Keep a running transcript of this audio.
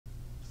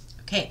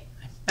Okay,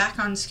 I'm back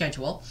on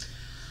schedule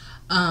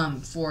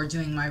for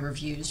doing my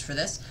reviews for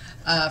this,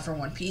 for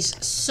One Piece.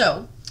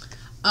 So,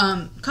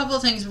 a couple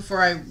of things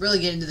before I really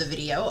get into the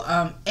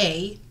video.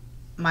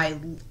 My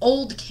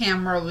old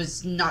camera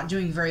was not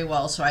doing very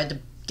well, so I had to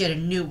get a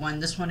new one.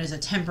 This one is a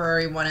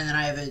temporary one, and then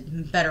I have a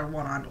better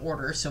one on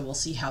order, so we'll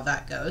see how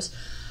that goes.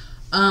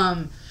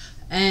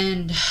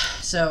 And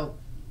so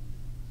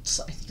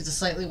I think it's a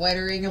slightly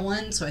wider angle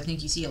lens, so I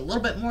think you see a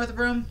little bit more of the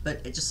room,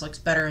 but it just looks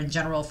better in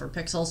general for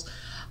pixels.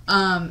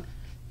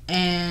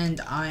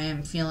 And I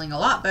am feeling a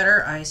lot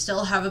better. I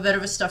still have a bit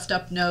of a stuffed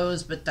up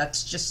nose, but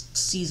that's just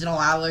seasonal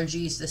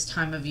allergies this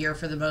time of year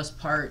for the most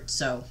part,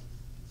 so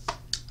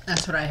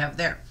that's what I have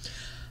there.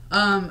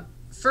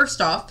 First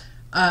off,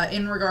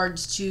 in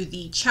regards to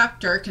the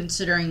chapter,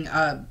 considering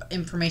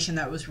information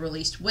that was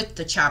released with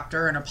the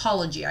chapter, an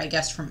apology, I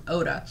guess, from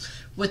Oda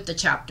with the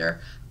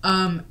chapter,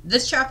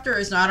 this chapter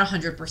is not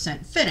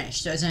 100%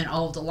 finished, as in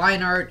all of the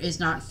line art is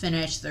not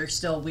finished. There's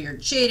still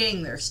weird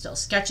shading, there's still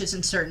sketches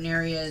in certain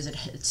areas,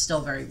 it's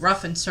still very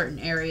rough in certain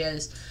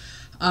areas.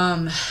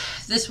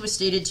 This was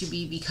stated to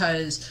be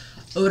because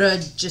Oda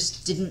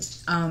just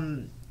didn't,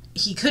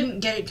 he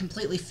couldn't get it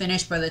completely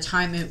finished by the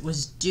time it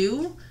was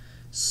due.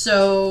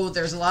 So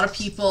there's a lot of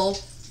people,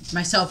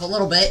 myself a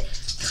little bit,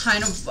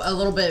 kind of a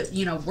little bit,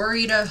 you know,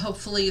 worried,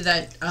 hopefully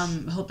that,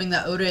 hoping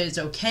that Oda is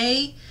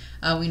okay.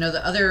 We know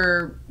that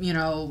other, you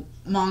know,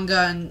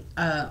 mangaka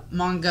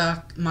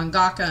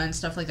and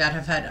stuff like that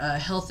have had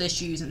health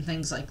issues and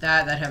things like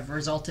that have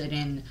resulted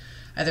in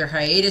either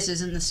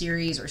hiatuses in the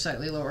series or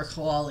slightly lower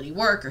quality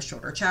work or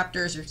shorter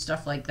chapters or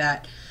stuff like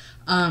that.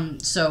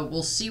 So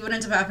we'll see what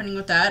ends up happening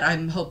with that.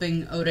 I'm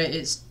hoping Oda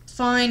is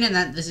fine and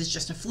that this is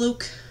just a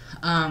fluke.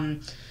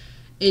 When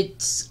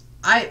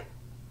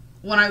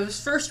I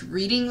was first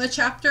reading the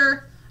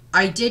chapter,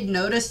 I did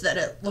notice that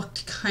it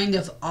looked kind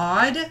of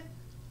odd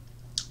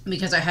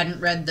because I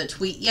hadn't read the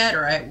tweet yet,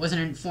 or I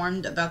wasn't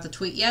informed about the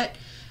tweet yet,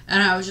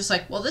 and I was just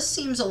like, well, this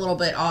seems a little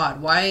bit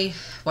odd. Why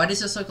does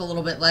this look a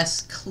little bit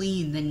less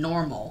clean than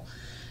normal?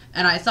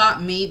 And I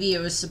thought maybe it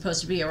was supposed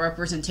to be a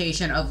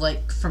representation of,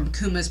 like, from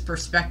Kuma's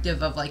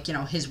perspective of, like, you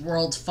know, his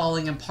world's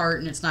falling apart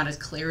and it's not as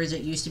clear as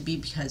it used to be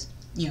because,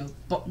 you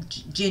know,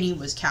 Ginny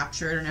was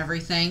captured and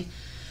everything,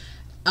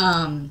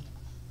 and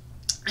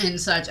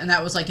such, and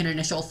that was, like, an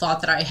initial thought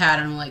that I had,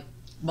 and I'm like,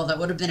 well, that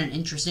would have been an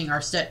interesting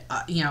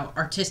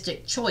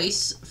artistic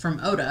choice from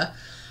Oda,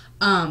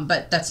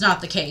 but that's not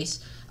the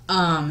case.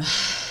 And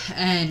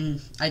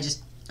I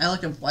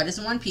looked at, why does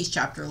the One Piece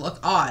chapter look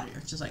odd?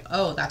 It's just like,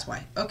 oh, that's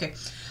why. Okay.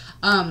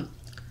 And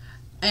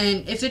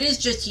if it is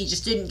just he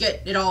just didn't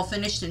get it all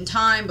finished in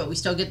time, but we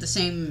still get the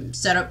same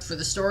setup for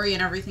the story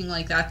and everything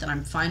like that, then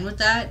I'm fine with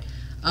that.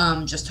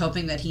 Just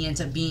hoping that he ends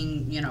up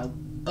being, you know,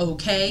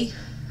 okay,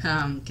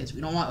 because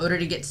we don't want Oda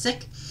to get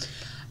sick.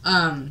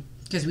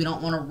 Because we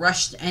don't want a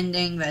rushed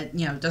ending that,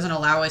 you know, doesn't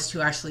allow us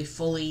to actually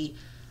fully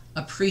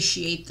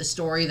appreciate the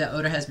story that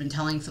Oda has been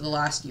telling for the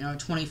last, you know,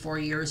 24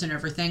 years and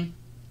everything.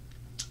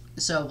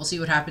 So we'll see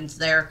what happens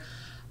there.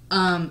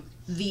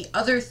 The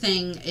other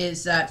thing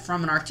is that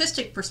from an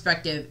artistic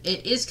perspective,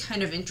 it is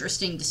kind of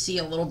interesting to see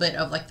a little bit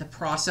of, like, the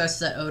process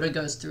that Oda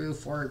goes through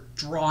for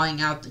drawing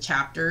out the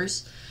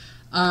chapters.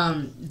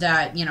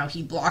 That, you know,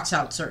 he blocks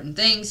out certain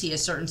things. He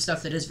has certain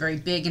stuff that is very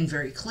big and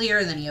very clear,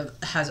 and then he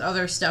has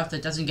other stuff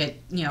that doesn't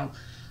get, you know,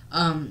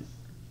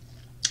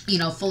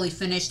 fully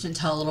finished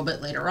until a little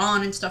bit later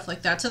on and stuff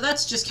like that. So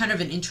that's just kind of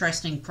an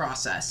interesting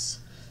process.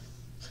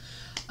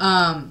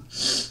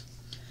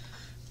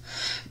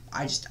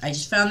 I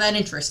just found that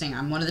interesting.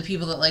 I'm one of the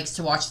people that likes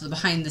to watch the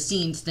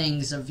behind-the-scenes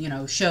things of, you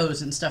know,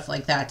 shows and stuff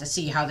like that to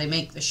see how they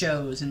make the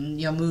shows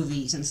and, you know,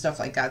 movies and stuff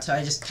like that. So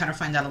I just kind of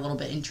find that a little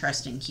bit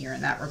interesting here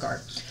in that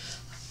regard.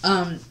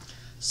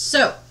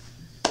 So,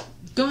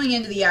 going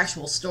into the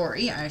actual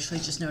story, I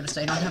actually just noticed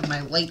I don't have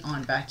my light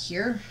on back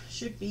here.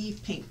 Should be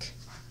pink.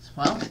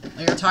 Well,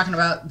 we are talking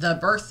about the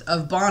birth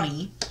of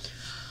Bonnie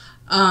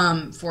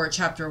for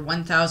chapter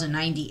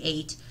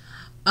 1098.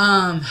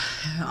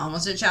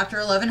 Almost at chapter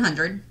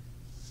 1100.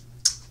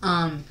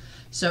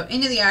 So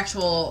into the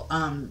actual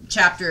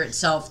chapter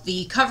itself,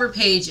 the cover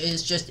page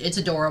is just, it's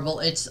adorable.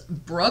 It's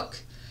Brook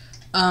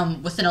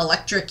with an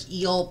electric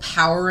eel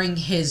powering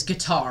his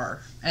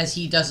guitar as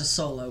he does a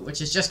solo, which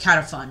is just kind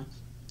of fun.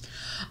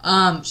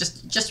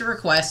 Just a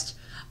request.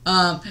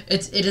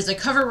 It is a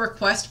cover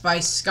request by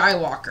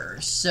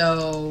Skywalker.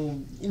 So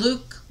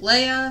Luke,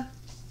 Leia,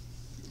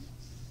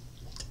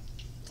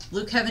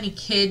 Luke have any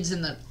kids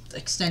in the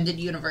extended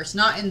universe?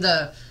 Not in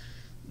the,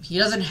 he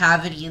doesn't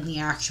have any in the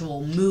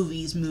actual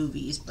movies,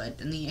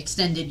 but in the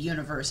extended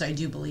universe, I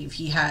do believe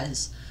he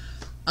has,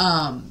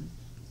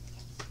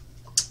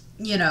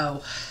 you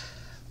know,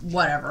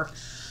 whatever.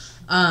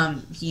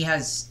 He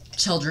has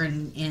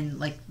children in,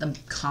 like, the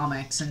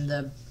comics and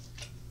the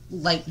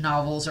light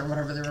novels or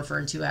whatever they're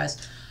referred to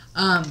as.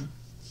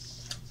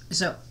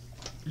 So,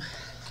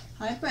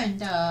 hi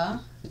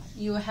Brenda,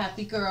 you a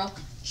happy girl?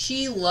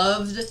 She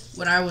loved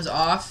when I was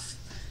off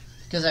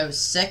because I was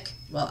sick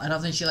well, I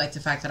don't think she liked the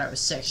fact that I was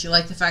sick. She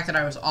liked the fact that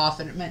I was off,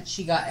 and it meant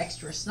she got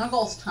extra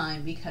snuggles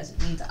time because it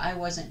means I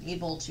wasn't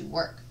able to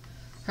work.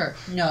 Her,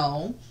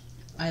 no,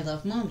 I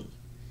love Mommy.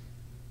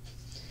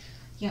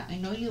 Yeah, I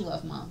know you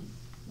love Mommy.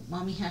 But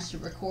Mommy has to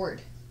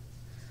record.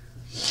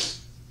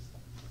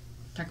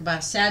 Talk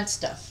about sad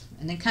stuff,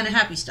 and then kind of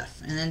happy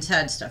stuff, and then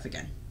sad stuff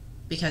again.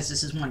 Because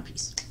this is One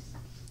Piece.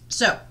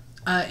 So,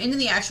 into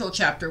the actual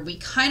chapter, we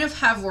kind of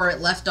have where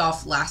it left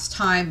off last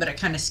time, but it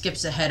kind of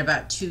skips ahead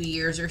about 2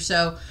 years or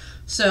so.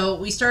 So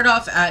we start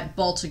off at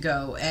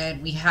Baltigo,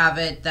 and we have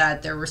it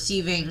that they're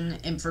receiving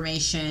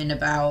information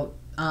about,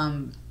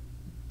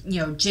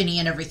 Ginny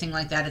and everything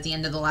like that. At the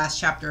end of the last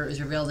chapter, it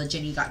was revealed that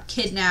Ginny got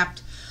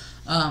kidnapped.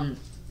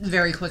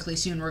 Very quickly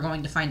soon, we're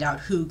going to find out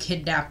who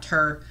kidnapped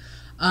her.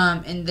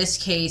 In this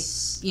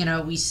case,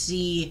 we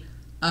see,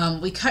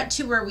 we cut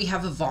to where we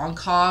have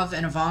Ivankov,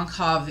 and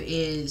Ivankov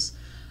is,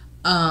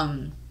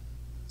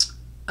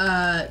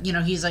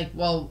 he's like,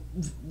 well,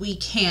 we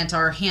can't,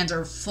 our hands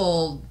are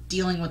full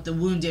dealing with the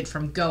wounded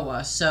from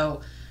Goa. So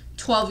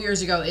 12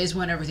 years ago is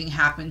when everything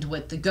happened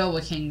with the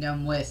Goa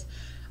Kingdom, with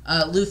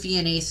Luffy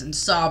and Ace and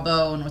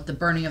Sabo, and with the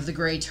burning of the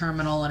Gray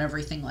Terminal and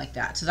everything like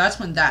that. So that's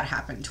when that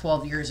happened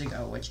 12 years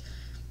ago, which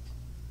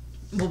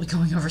we'll be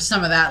going over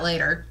some of that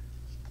later.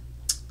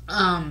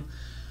 And,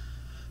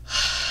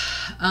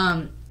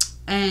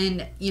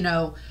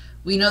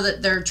 we know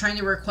that they're trying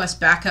to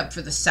request backup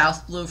for the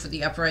South Blue for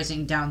the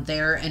uprising down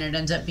there, and it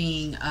ends up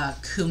being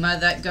Kuma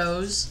that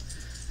goes,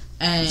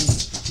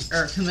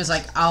 or Kuma's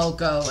like, I'll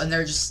go, and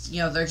they're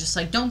just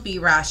like, don't be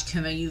rash,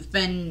 Kuma, you've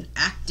been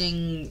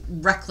acting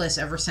reckless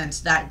ever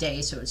since that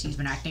day. So he's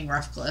been acting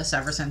reckless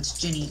ever since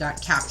Ginny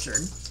got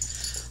captured.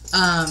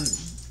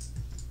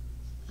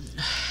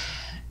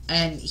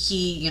 And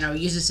he,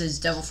 uses his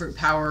Devil Fruit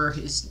power,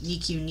 his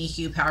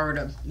Niku power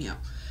to,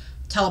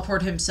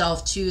 teleport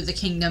himself to the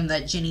kingdom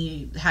that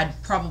Ginny had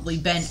probably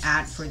been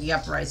at for the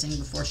uprising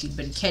before she'd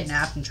been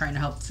kidnapped, and trying to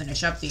help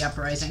finish up the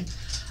uprising,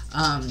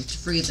 to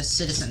free the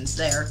citizens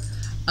there.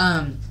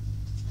 And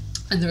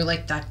they're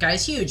like, that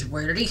guy's huge.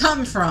 Where did he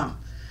come from?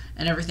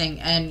 And everything.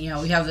 And,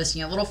 we have this,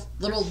 little,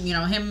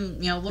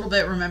 him, a little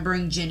bit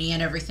remembering Ginny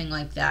and everything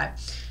like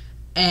that.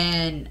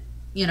 And,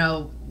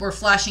 we're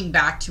flashing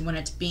back to when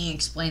it's being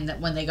explained that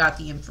when they got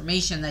the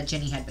information that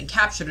Ginny had been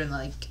captured, and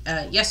like,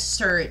 yes,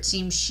 sir, it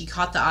seems she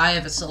caught the eye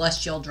of a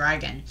celestial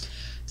dragon.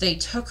 They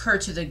took her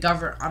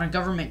to on a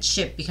government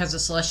ship because the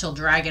celestial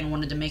dragon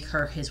wanted to make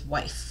her his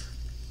wife.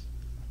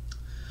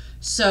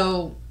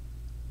 So,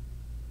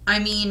 I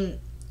mean,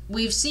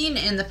 we've seen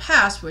in the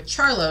past with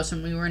Charlos,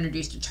 when we were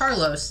introduced to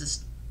Charlos,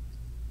 this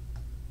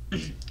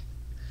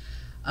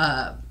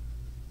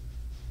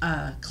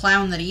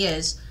clown that he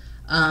is,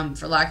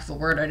 for lack of a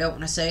word I don't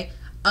want to say.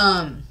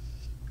 And,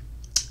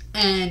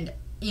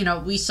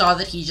 we saw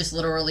that he just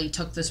literally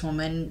took this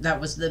woman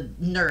that was the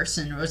nurse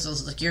and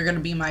was like, you're going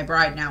to be my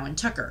bride now, and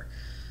took her.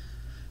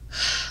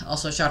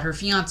 Also shot her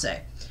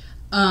fiance.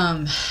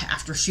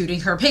 After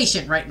shooting her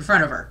patient right in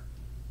front of her.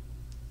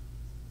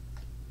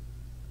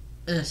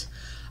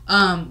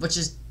 Which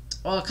is,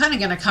 well, kind of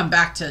going to come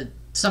back to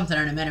something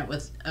in a minute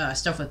with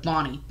stuff with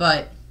Bonnie,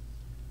 but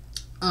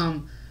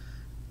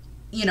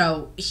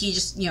he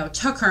just,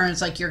 took her and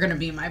it's like, you're going to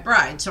be my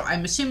bride. So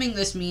I'm assuming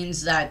this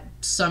means that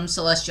some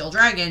celestial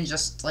dragon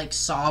just, like,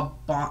 saw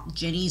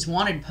Ginny's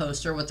wanted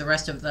poster with the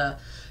rest of the,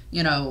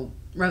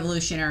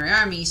 Revolutionary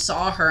Army,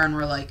 saw her and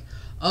were like,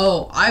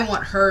 oh, I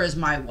want her as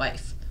my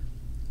wife.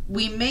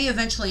 We may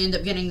eventually end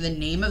up getting the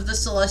name of the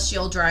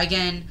celestial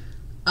dragon.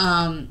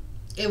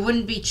 It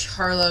wouldn't be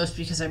Charlos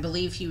because I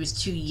believe he was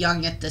too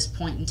young at this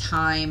point in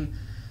time.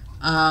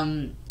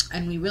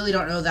 And we really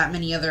don't know that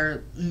many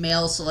other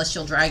male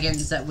celestial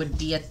dragons that would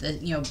be at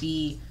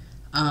the,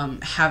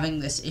 having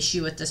this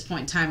issue at this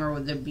point in time, or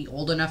would they be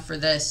old enough for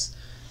this?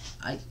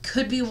 I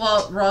could be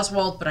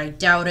Roswald, but I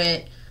doubt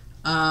it.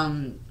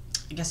 I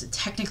guess it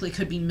technically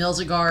could be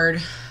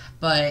Milzigard,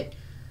 but,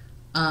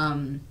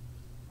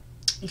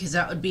 because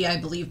that would be, I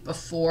believe,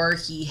 before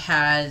he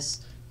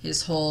has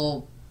his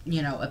whole,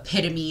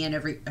 epiphany and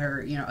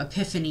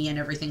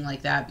everything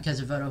like that because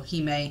of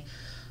Otohime.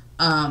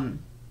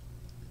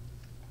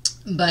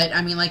 But,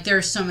 I mean, like, there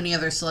are so many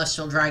other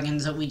celestial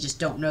dragons that we just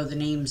don't know the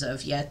names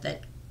of yet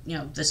that,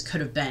 this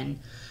could have been.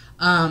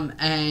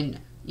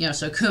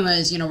 So Kuma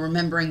is,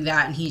 remembering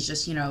that, and he's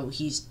just,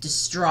 he's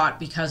distraught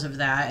because of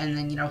that. And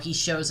then, he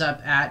shows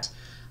up at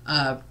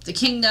the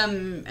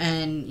kingdom,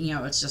 and,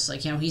 it's just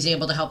like, he's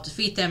able to help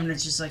defeat them. And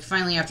it's just like,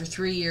 finally, after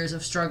 3 years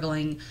of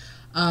struggling,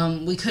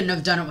 we couldn't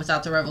have done it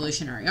without the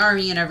Revolutionary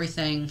Army and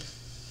everything.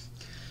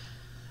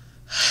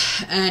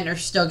 And are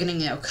still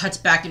getting, cuts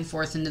back and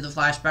forth into the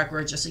flashback where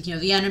it's just like,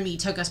 the enemy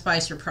took us by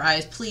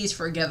surprise. Please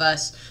forgive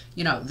us.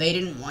 They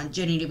didn't want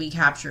Ginny to be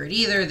captured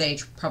either. They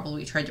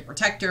probably tried to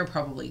protect her.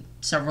 Probably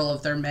several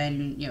of their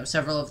men,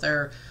 several of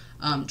their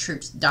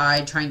troops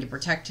died trying to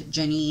protect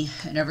Ginny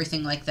and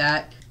everything like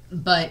that.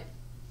 But,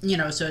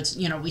 so it's,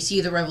 we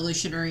see the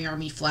Revolutionary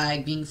Army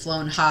flag being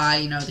flown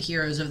high, the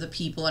heroes of the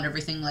people and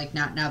everything like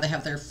that. Now they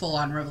have their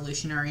full-on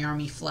Revolutionary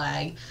Army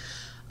flag.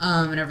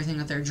 and everything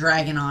with their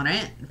dragon on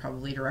it,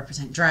 probably to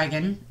represent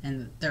dragon,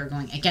 and they're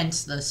going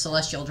against the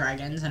celestial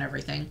dragons and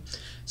everything.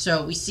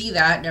 So we see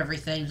that and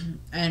everything,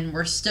 and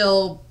we're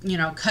still, you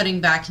know,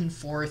 cutting back and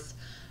forth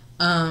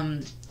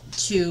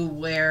to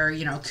where,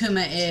 you know,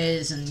 Kuma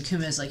is, and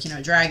Kuma's like, you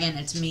know, dragon,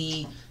 it's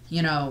me,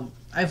 you know,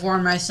 I've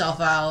worn myself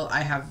out,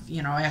 I have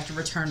to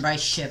return by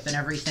ship and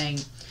everything.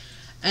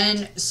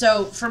 And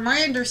so, from my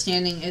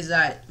understanding, is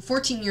that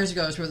 14 years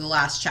ago is where the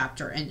last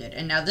chapter ended.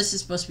 And now this is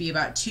supposed to be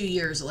about 2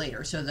 years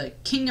later. So the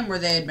kingdom where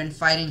they had been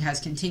fighting has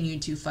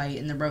continued to fight,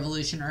 and the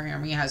Revolutionary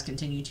Army has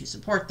continued to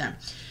support them.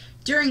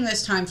 During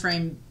this time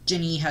frame,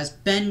 Ginny has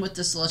been with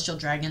the Celestial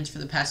Dragons for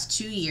the past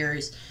 2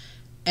 years.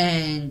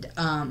 And,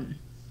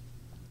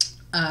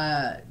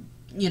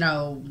 you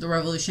know, the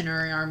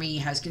Revolutionary Army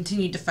has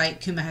continued to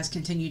fight. Kuma has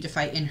continued to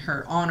fight in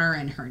her honor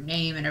and her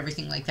name and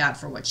everything like that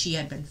for what she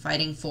had been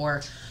fighting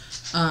for.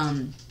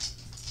 And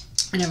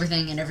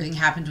everything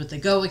happened with the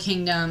Goa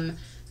Kingdom,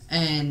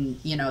 and,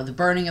 you know, the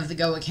burning of the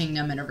Goa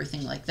Kingdom and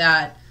everything like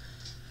that,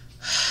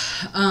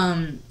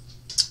 and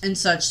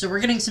such. So we're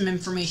getting some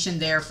information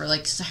there for,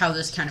 like, how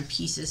this kind of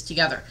pieces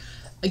together.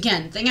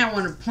 Again, thing I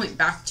want to point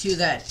back to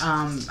that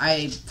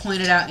I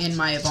pointed out in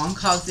my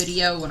Ivankov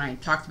video when I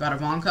talked about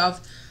Ivankov,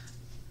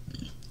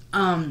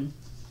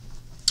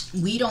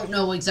 we don't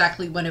know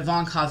exactly when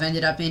Ivankov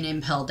ended up in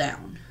Impel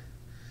Down.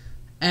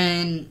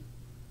 And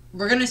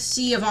we're going to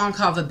see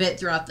Ivankov a bit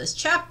throughout this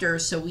chapter,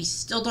 so we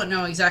still don't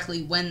know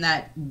exactly when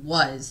that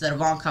was, that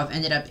Ivankov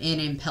ended up in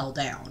Impel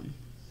Down.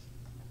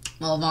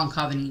 Well,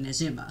 Ivankov and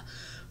Inazuma,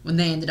 when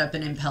they ended up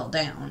in Impel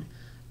Down.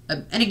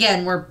 And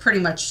again, we're pretty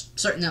much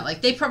certain that,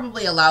 like, they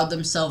probably allowed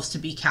themselves to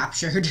be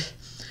captured.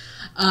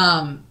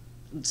 It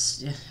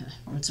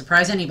wouldn't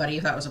surprise anybody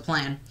if that was a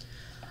plan.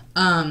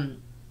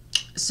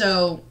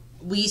 So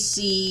we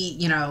see,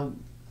 you know,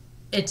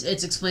 it's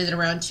explained that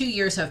around 2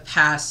 years have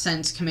passed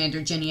since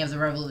Commander Ginny of the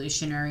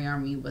Revolutionary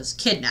Army was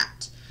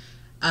kidnapped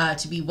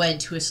to be wed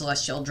to a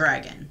celestial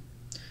dragon.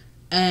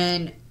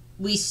 And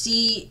we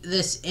see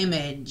this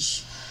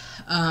image,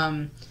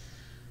 and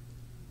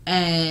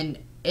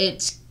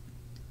it's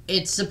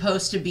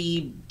supposed to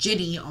be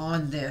Ginny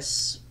on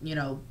this, you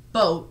know,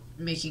 boat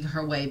making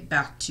her way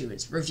back to,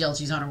 it's revealed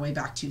she's on her way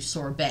back to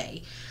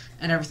Sorbet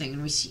and everything.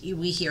 And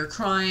we hear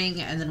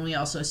crying, and then we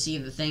also see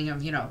the thing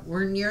of, you know,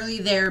 we're nearly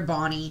there,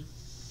 Bonnie,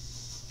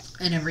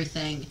 and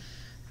everything.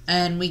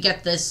 And we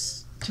get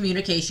this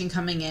communication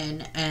coming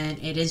in, and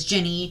it is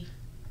Ginny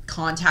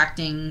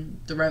contacting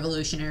the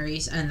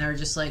revolutionaries, and they're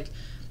just like,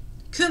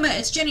 Kuma,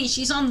 it's Ginny,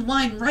 she's on the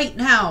line right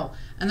now.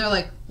 And they're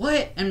like,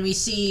 what? And we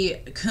see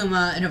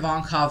Kuma and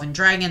Ivankov and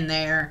Dragon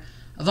there.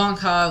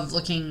 Ivankov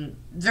looking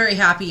very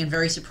happy and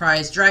very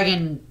surprised.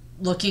 Dragon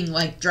looking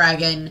like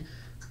Dragon.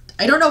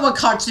 I don't know what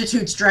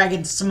constitutes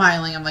Dragon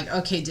smiling. I'm like,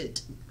 okay,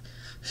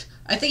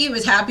 I think he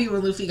was happy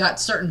when Luffy got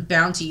certain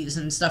bounties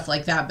and stuff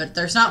like that, but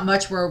there's not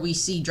much where we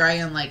see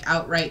Dragon, like,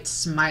 outright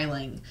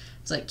smiling.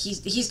 It's like, he's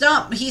a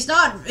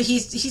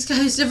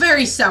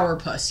very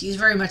sourpuss. He's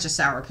very much a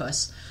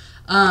sourpuss.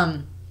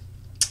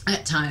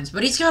 At times,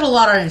 but he's got a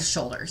lot on his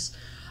shoulders,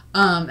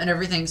 and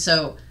everything.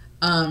 So,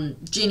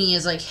 Ginny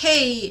is like,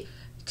 hey,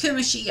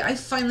 Kumashi, I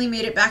finally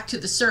made it back to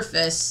the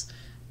surface.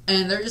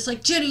 And they're just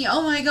like, Ginny,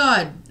 oh my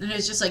god. And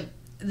it's just like,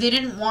 they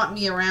didn't want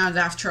me around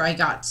after I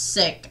got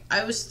sick.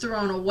 I was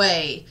thrown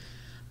away.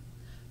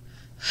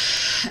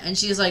 And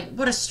she's like,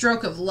 what a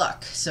stroke of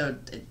luck. So,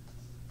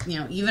 you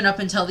know, even up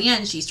until the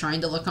end, she's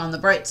trying to look on the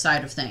bright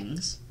side of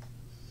things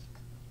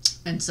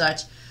and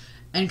such.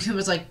 And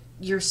Kuma's like,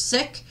 you're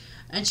sick?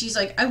 And she's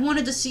like, I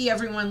wanted to see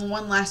everyone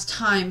one last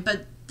time,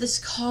 but this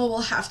call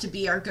will have to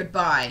be our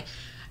goodbye.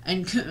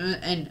 And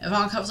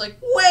Ivankov's like,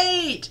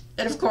 wait!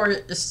 And of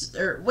course,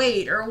 or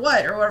wait, or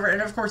what, or whatever.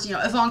 And of course, you know,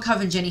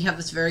 Ivankov and Ginny have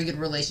this very good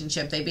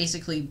relationship. They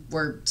basically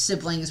were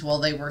siblings while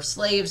they were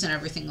slaves and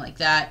everything like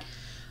that.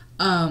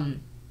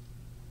 And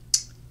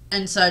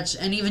such.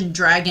 And even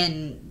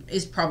Dragon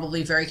is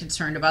probably very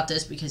concerned about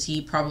this because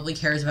he probably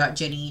cares about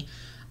Ginny.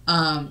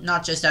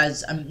 Not just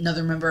as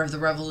another member of the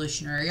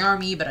Revolutionary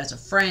Army, but as a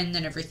friend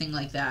and everything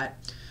like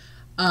that.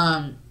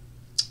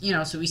 You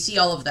know, so we see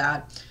all of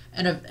that.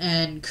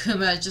 And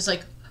Kuma is just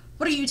like,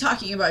 what are you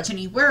talking about,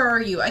 Ginny? Where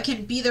are you? I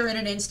can be there in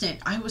an instant.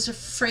 I was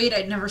afraid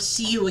I'd never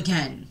see you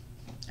again.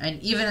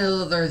 And even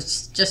though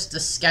there's just the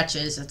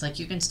sketches, it's like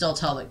you can still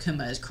tell that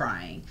Kuma is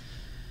crying.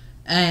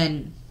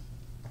 And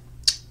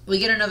we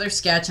get another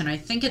sketch, and I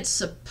think it's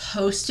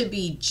supposed to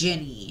be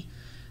Ginny.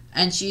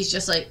 And she's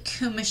just like,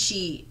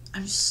 Kumashi,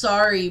 I'm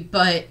sorry,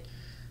 but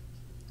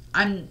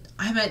I'm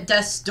at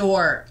death's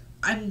door.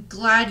 I'm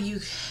glad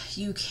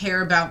you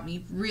care about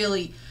me,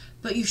 really,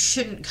 but you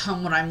shouldn't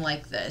come when I'm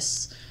like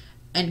this.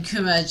 And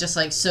Kuma is just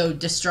like so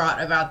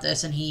distraught about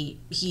this, and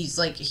he's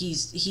like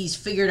he's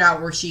figured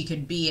out where she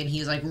could be, and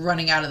he's like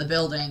running out of the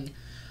building.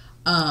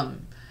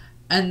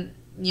 And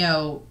you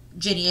know,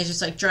 Ginny is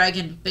just like,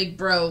 Dragon, big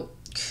bro,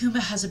 Kuma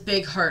has a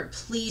big heart.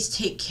 Please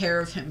take care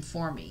of him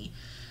for me.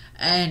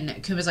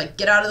 And Kuma's like,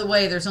 get out of the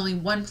way. There's only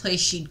one place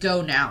she'd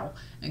go now.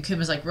 And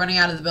Kuma's like running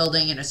out of the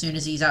building, and as soon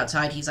as he's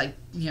outside, he's like,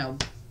 you know,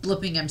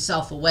 blipping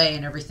himself away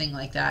and everything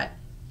like that.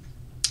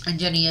 And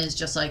Jenny is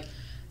just like,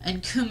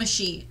 and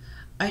Kumashi,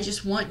 I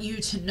just want you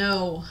to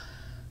know.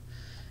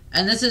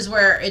 And this is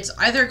where it's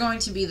either going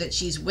to be that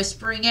she's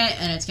whispering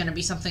it and it's going to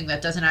be something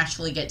that doesn't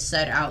actually get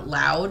said out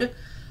loud,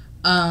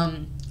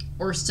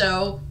 or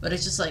so, but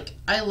it's just like,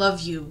 I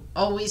love you,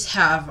 always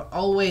have,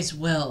 always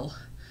will.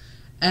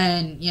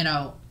 And,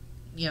 and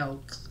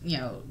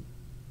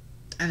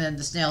then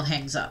the snail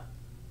hangs up.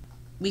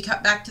 We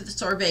cut back to the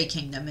Sorbet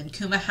Kingdom, and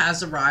Kuma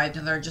has arrived,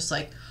 and they're just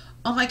like,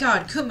 oh my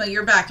god, Kuma,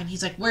 you're back. And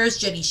he's like, where's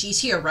Jenny? She's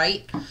here,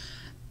 right?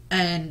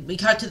 And we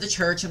cut to the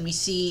church, and we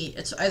see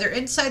it's either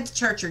inside the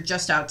church or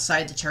just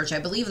outside the church. I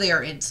believe they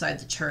are inside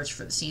the church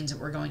for the scenes that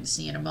we're going to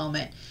see in a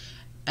moment.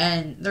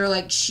 And they're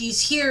like,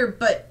 she's here,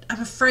 but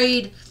I'm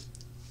afraid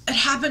it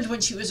happened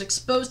when she was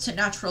exposed to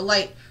natural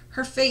light.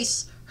 Her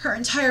face, her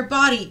entire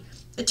body,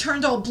 it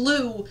turned all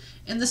blue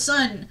in the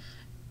sun,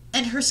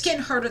 and her skin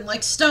hardened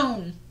like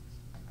stone.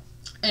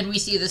 And we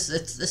see this,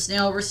 it's the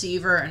snail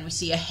receiver, and we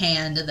see a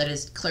hand that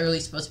is clearly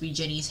supposed to be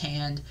Jenny's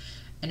hand.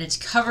 And it's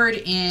covered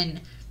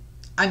in,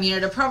 I mean,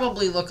 it'll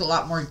probably look a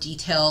lot more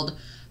detailed.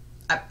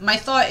 My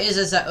thought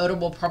is that Oda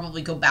will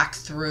probably go back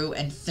through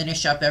and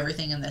finish up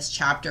everything in this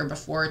chapter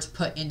before it's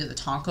put into the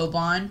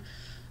Tankobon.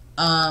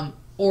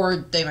 Or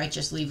they might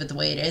just leave it the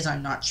way it is.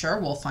 I'm not sure.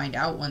 We'll find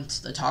out once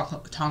the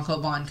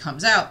Tankobon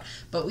comes out.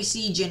 But we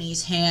see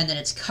Jenny's hand, and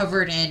it's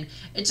covered in,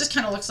 it just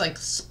kind of looks like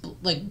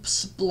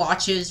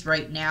splotches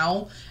right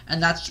now.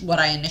 And that's what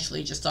I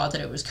initially just thought that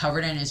it was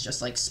covered in, is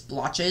just like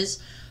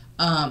splotches.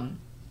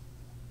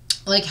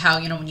 Like how,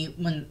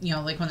 when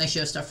they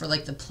show stuff for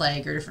like the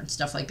plague or different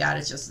stuff like that,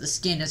 it's just the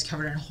skin is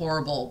covered in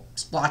horrible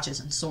splotches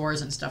and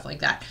sores and stuff like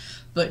that.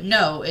 But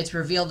no, it's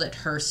revealed that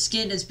her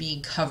skin is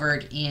being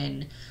covered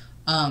in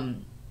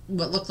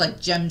what look like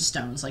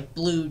gemstones, like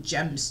blue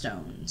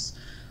gemstones,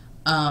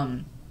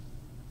 and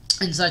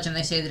such. And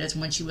they say that it's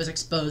when she was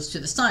exposed to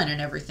the sun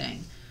and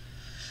everything.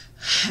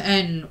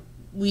 And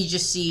we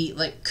just see,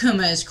 like,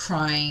 Kuma is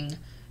crying,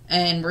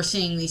 and we're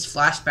seeing these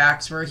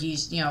flashbacks where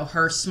he's,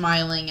 her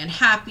smiling and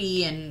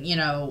happy, and,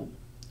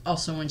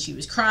 also when she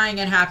was crying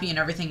and happy and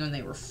everything, when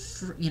they were,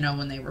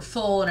 when they were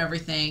full and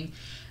everything.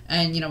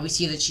 And, we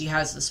see that she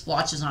has the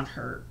splotches on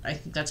her, I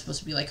think that's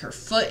supposed to be like her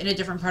foot in a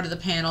different part of the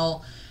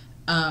panel.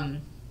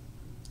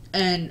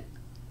 And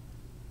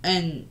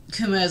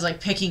Kuma is like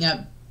picking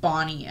up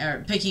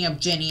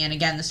Jenny, and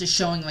again, this is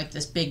showing like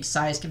this big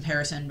size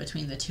comparison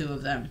between the two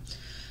of them.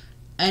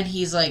 And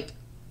he's like,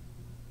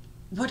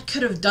 what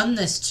could have done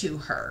this to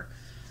her?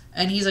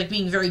 And he's like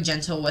being very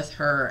gentle with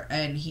her,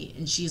 and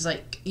she's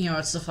like,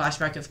 it's the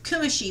flashback of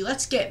Kumashi,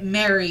 let's get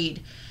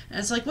married. And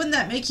it's like, wouldn't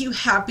that make you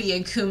happy?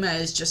 And Kuma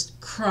is just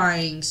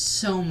crying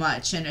so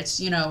much, and it's,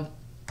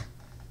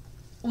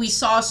 we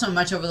saw so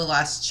much over the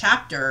last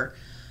chapter,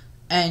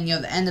 and,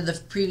 the end of the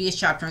previous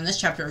chapter and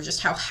this chapter, of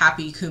just how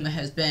happy Kuma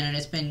has been. And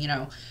it's been,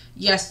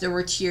 yes, there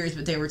were tears,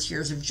 but they were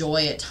tears of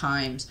joy at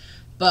times.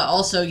 But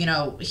also,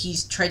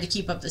 he's tried to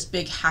keep up this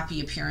big happy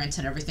appearance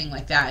and everything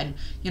like that. And,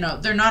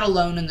 they're not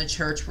alone in the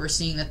church. We're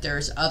seeing that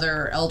there's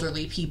other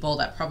elderly people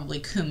that probably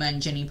Kuma and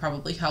Jenny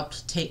probably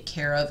helped take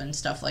care of and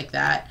stuff like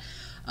that.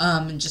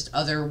 And just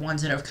other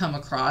ones that have come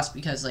across,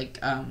 because, like,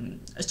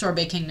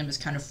 Sorbet Kingdom is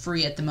kind of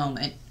free at the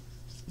moment,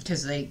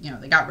 because they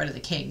got rid of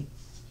the king.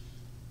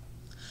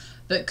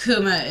 But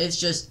Kuma is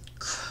just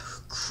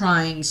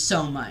crying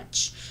so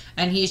much,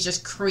 and he's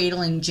just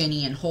cradling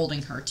Jenny and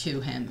holding her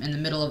to him in the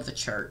middle of the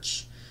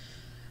church.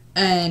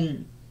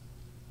 And,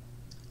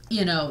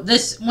 when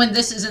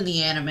this is in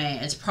the anime,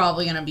 it's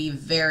probably going to be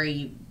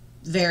very,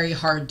 very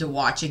hard to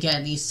watch.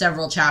 Again, these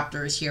several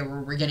chapters here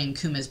where we're getting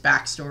Kuma's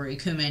backstory,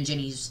 Kuma and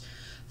Jenny's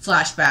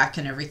flashback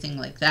and everything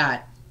like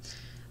that,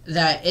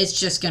 that it's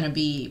just going to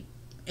be,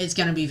 it's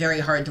going to be very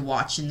hard to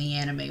watch in the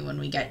anime when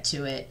we get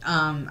to it.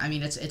 I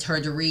mean, it's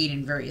hard to read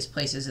in various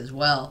places as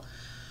well.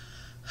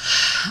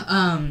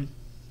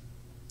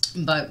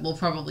 But we'll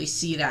probably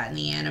see that in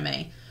the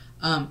anime.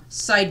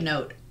 Side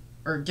note,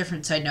 or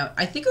different side note,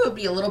 I think it would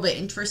be a little bit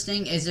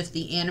interesting is if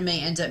the anime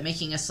ends up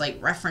making a slight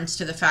reference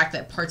to the fact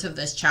that parts of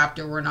this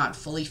chapter were not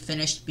fully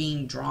finished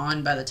being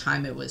drawn by the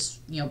time it was,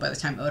 by the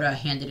time Oda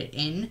handed it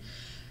in.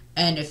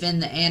 And if in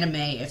the anime,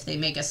 if they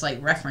make a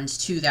slight reference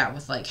to that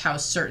with, like, how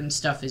certain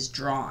stuff is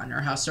drawn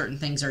or how certain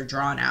things are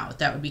drawn out,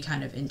 that would be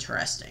kind of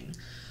interesting.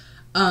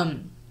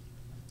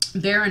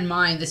 Bear in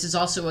mind, this is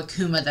also a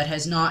Kuma that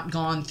has not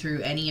gone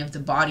through any of the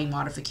body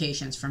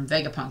modifications from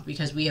Vegapunk,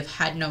 because we have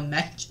had no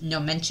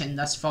mention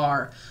thus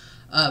far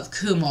of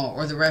Kuma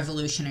or the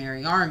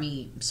Revolutionary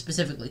Army,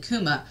 specifically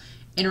Kuma,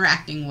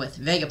 interacting with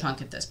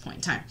Vegapunk at this point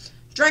in time.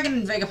 Dragon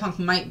and Vegapunk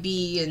might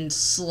be in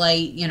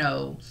slight,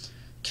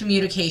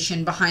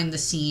 communication behind the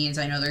scenes.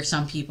 I know there's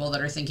some people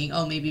that are thinking,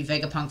 oh, maybe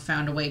Vegapunk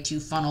found a way to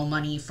funnel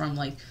money from,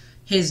 like,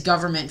 his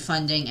government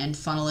funding and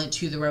funnel it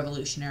to the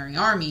Revolutionary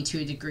Army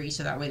to a degree,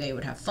 so that way they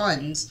would have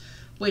funds,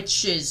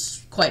 which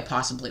is quite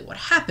possibly what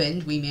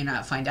happened. We may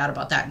not find out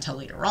about that until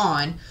later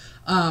on,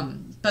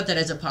 but that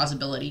is a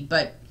possibility.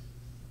 But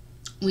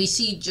we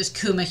see just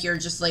Kuma here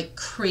just, like,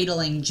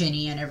 cradling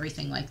Jenny and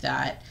everything like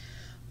that.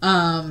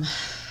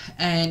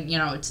 And, you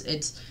know,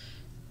 it's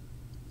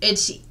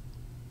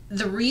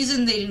the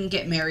reason they didn't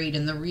get married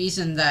and the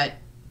reason that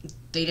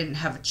they didn't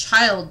have a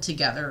child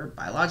together, a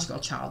biological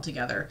child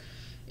together,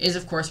 is,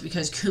 of course,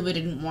 because Kuma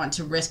didn't want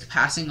to risk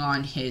passing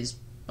on his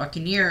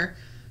Buccaneer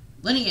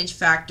lineage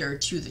factor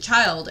to the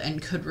child,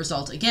 and could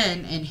result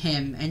again in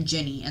him and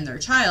Ginny and their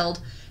child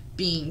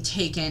being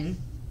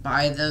taken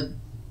by the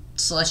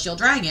celestial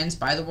dragons,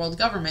 by the world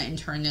government, and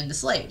turned into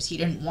slaves. He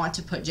didn't want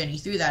to put Ginny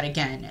through that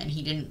again, and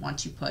he didn't want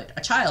to put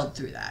a child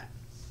through that,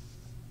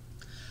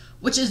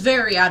 which is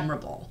very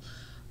admirable.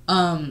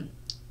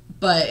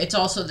 But it's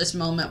also this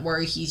moment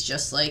where he's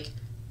just like,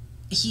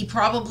 he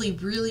probably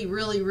really,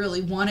 really,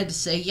 really wanted to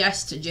say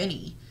yes to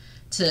Ginny,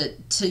 to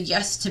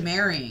yes to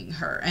marrying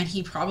her, and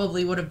he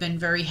probably would have been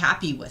very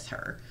happy with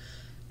her.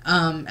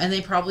 And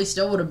they probably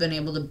still would have been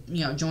able to,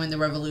 you know, join the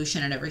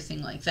revolution and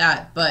everything like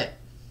that. But,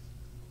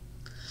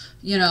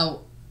 you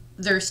know,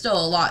 there's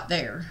still a lot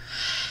there.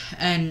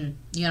 And,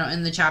 you know,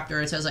 in the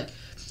chapter it says, like,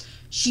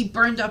 she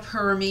burned up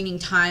her remaining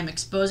time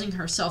exposing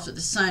herself to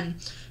the sun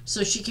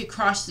so she could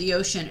cross the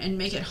ocean and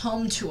make it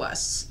home to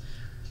us.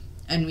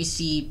 And we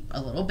see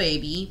a little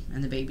baby,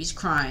 and the baby's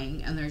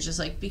crying, and they're just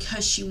like,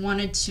 because she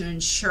wanted to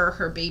ensure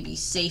her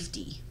baby's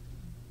safety.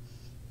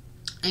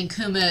 And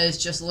Kuma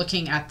is just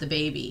looking at the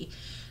baby,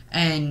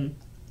 and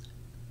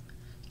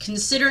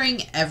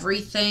considering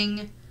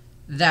everything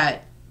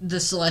that the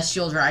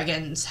Celestial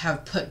Dragons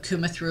have put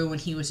Kuma through when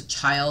he was a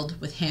child,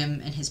 with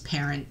him and his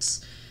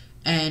parents,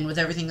 and with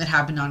everything that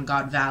happened on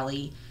God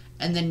Valley,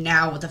 and then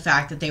now with the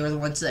fact that they were the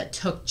ones that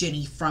took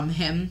Ginny from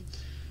him,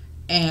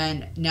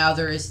 and now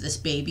there is this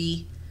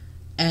baby,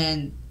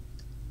 and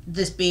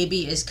this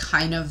baby is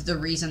kind of the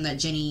reason that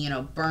Ginny, you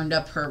know, burned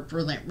up her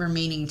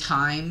remaining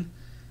time.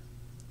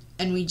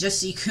 And we just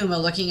see Kuma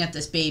looking at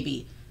this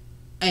baby,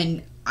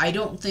 and I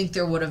don't think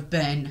there would have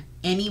been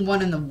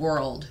anyone in the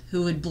world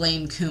who would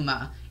blame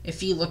Kuma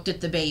if he looked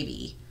at the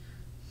baby,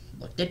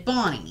 looked at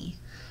Bonnie,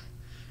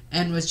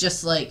 and was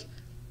just like,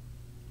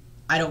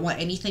 I don't want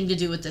anything to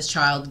do with this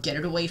child, get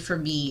it away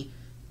from me,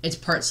 it's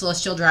part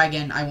Celestial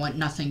Dragon, I want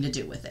nothing to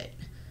do with it.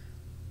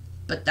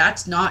 But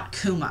that's not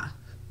Kuma.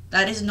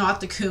 That is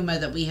not the Kuma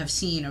that we have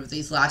seen over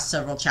these last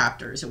several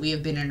chapters that we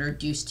have been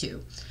introduced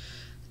to.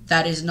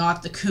 That is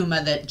not the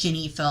Kuma that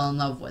Ginny fell in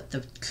love with,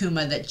 the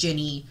Kuma that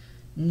Ginny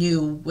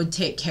knew would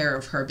take care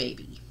of her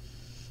baby.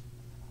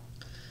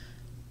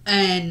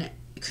 And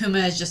Kuma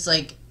is just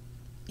like,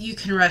 you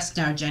can rest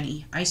now,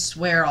 Ginny. I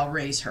swear I'll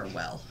raise her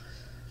well.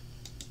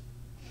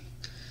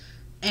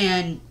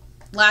 And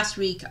last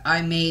week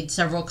I made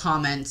several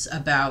comments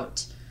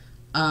about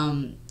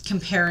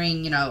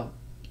comparing, you know,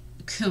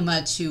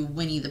 Kuma to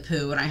Winnie the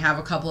Pooh, and I have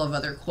a couple of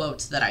other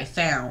quotes that I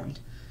found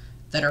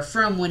that are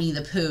from Winnie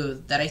the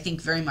Pooh that I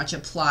think very much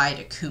apply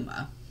to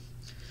Kuma.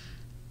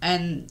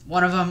 And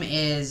one of them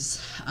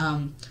is,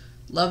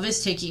 love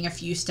is taking a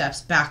few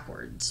steps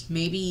backwards,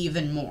 maybe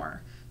even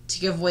more, to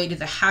give way to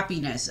the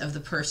happiness of the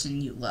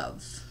person you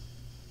love.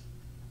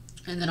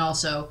 And then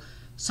also,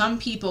 some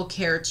people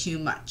care too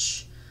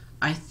much.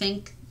 I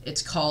think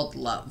it's called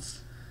love.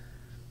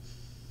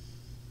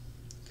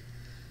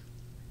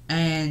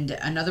 And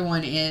another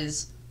one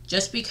is,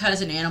 just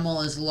because an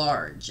animal is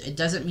large, it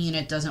doesn't mean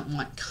it doesn't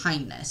want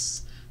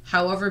kindness.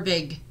 However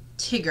big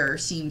Tigger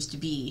seems to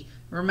be,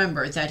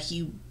 remember that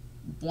he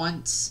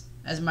wants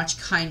as much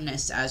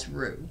kindness as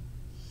Roo.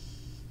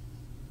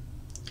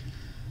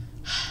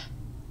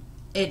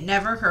 It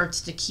never hurts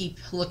to keep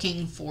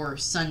looking for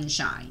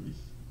sunshine.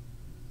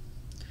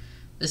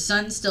 The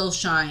sun still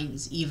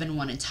shines even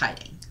when it's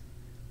hiding.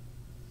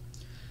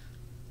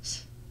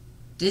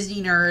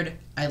 Disney nerd,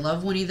 I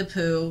love Winnie the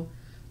Pooh,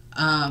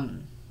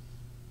 and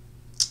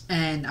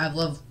I've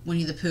loved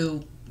Winnie the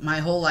Pooh my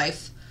whole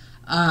life.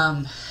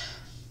 I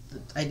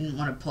didn't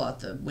want to pull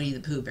out the Winnie the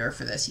Pooh bear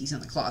for this, he's in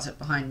the closet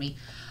behind me.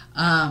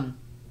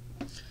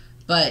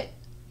 But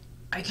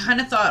I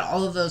kind of thought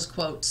all of those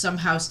quotes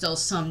somehow still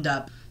summed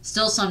up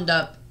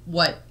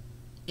what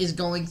is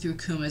going through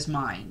Kuma's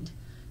mind,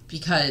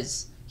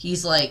 because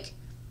he's like,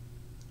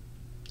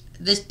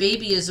 this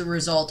baby is a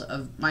result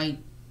of my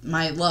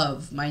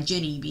love, my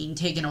Ginny, being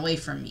taken away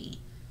from me,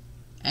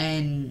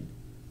 and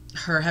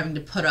her having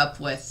to put up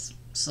with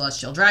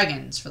celestial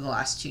dragons for the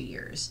last 2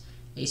 years.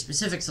 A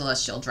specific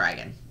celestial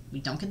dragon. We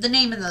don't get the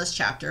name in this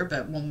chapter,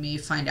 but we'll maybe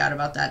find out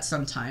about that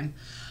sometime.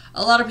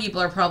 A lot of people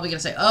are probably going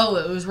to say, oh,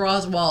 it was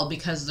Roswald,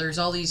 because there's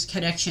all these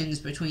connections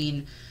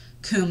between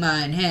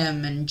Kuma and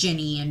him and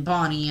Ginny and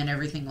Bonnie and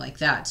everything like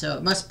that, so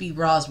it must be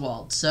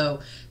Roswald. So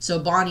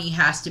Bonnie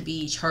has to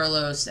be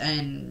Charlos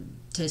and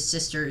his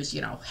sister's, you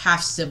know,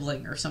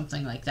 half-sibling or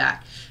something like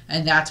that.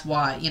 And that's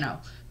why, you know,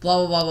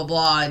 blah, blah, blah, blah,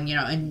 blah,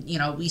 and, you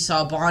know, we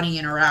saw Bonnie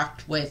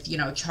interact with, you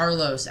know,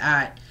 Charlos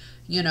at,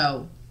 you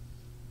know,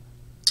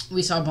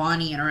 we saw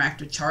Bonnie interact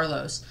with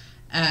Charlos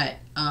at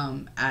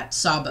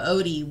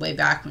Sabaody way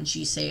back when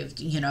she saved,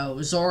 you know,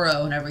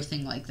 Zorro and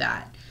everything like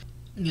that.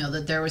 you know,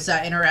 that there was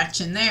that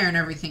interaction there and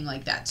everything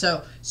like that.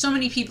 So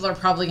many people are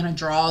probably going to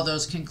draw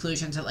those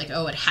conclusions that, like,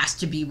 oh, it has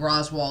to be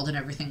Roswald and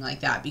everything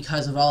like that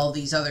because of all of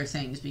these other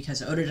things,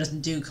 because Oda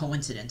doesn't do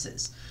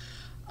coincidences.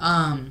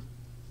 So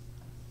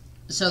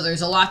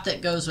there's a lot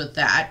that goes with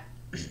that,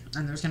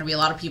 and there's going to be a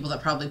lot of people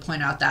that probably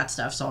point out that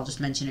stuff, so I'll just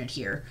mention it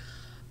here.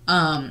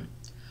 And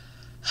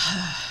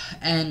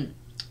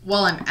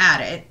while I'm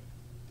at it,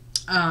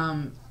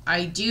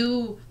 I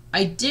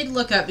did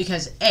look up,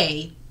 because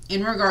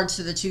in regards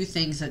to the two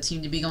things that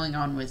seem to be going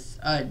on with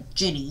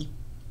Ginny,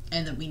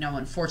 and that we know,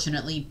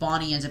 unfortunately,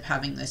 Bonnie ends up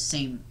having this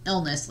same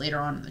illness later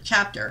on in the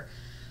chapter,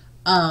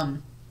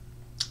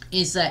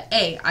 is that,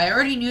 I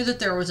already knew that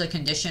there was a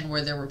condition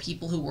where there were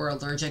people who were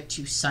allergic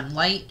to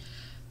sunlight,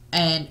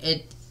 and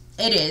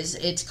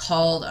it's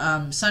called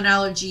sun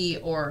allergy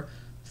or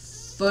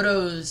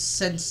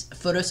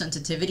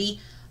photosensitivity.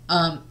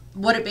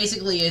 What it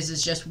basically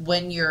is just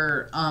when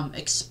you're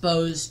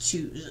exposed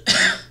to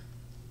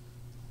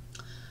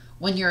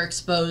when you're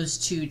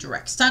exposed to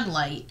direct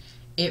sunlight,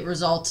 it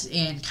results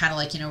in kind of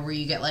like, you know, where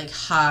you get like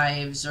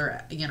hives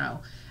or, you know,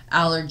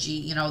 allergy,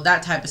 you know,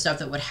 that type of stuff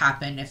that would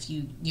happen if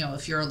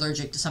if you're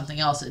allergic to something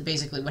else. It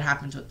basically what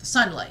happens with the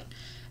sunlight.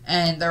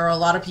 And there are a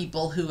lot of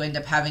people who end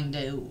up having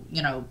to,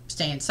 you know,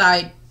 stay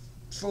inside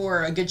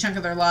for a good chunk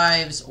of their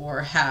lives,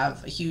 or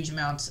have huge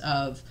amounts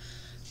of,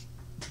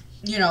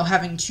 you know,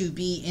 having to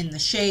be in the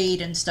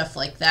shade and stuff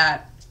like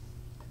that.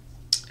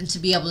 And to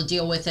be able to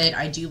deal with it,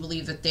 I do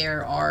believe that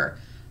there are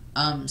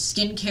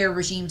skincare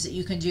regimes that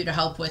you can do to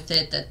help with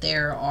it, that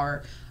there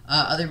are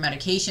other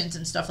medications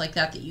and stuff like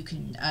that that you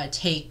can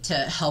take to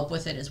help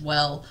with it as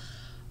well.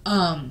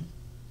 To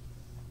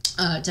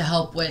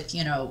help with,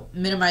 you know,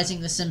 minimizing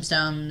the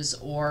symptoms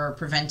or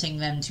preventing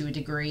them to a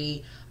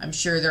degree. I'm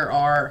sure there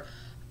are.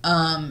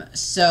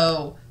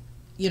 So,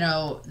 you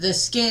know, the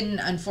skin,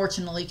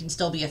 unfortunately, can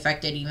still be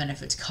affected even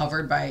if it's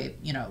covered by,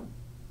 you know,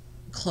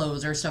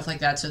 clothes or stuff like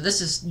that. So this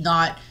is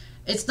not,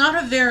 it's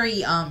not a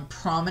very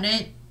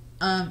prominent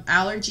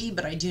allergy,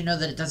 but I do know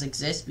that it does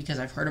exist because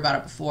I've heard about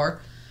it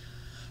before.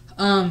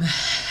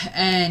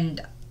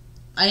 And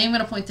I am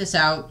going to point this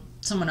out.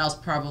 Someone else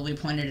probably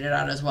pointed it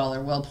out as well,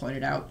 or will point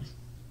it out.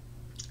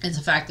 It's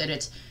the fact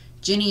that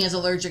Ginny is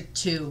allergic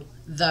to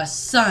the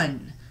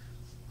sun.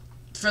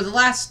 For the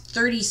last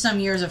 30-some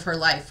years of her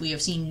life, we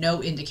have seen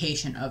no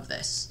indication of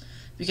this,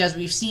 because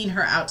we've seen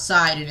her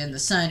outside and in the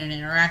sun and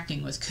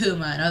interacting with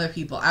Kuma and other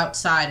people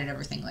outside and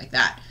everything like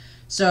that.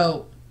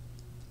 So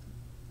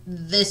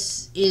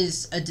this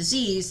is a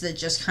disease that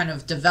just kind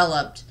of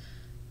developed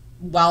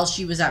while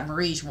she was at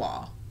Marie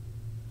Joie.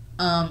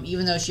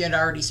 Even though she had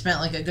already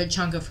spent like a good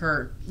chunk of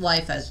her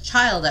life as a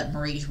child at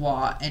Marie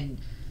Joie, and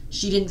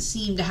she didn't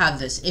seem to have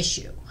this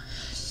issue.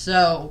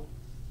 So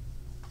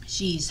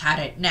she's had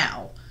it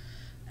now.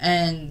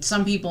 And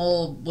some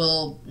people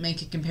will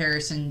make a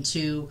comparison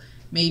to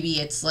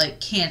maybe it's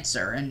like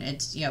cancer, and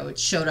it's, you know, it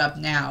showed up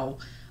now.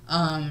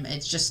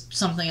 It's just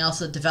something else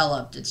that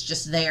developed. It's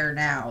just there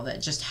now,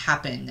 that just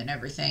happened and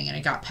everything, and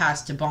it got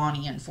passed to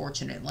Bonnie,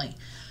 unfortunately.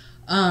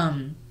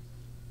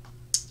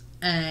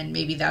 And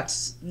maybe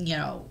that's, you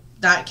know,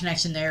 that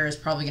connection there is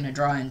probably going to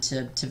draw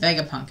into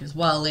Vegapunk as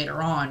well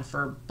later on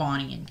for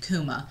Bonnie and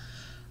Kuma.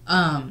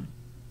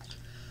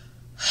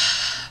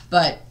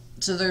 But,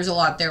 so there's a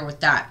lot there with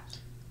that.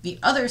 The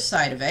other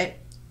side of it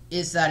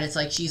is that it's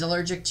like she's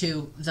allergic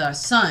to the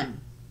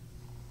sun.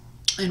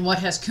 And what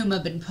has Kuma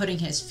been putting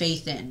his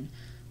faith in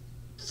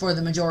for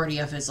the majority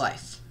of his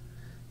life?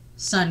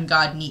 Sun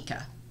god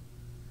Nika.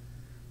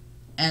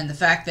 And the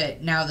fact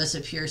that now this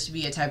appears to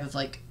be a type of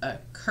like a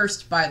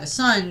cursed by the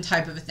sun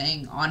type of a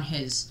thing on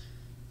his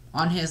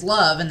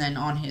love and then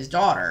on his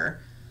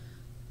daughter,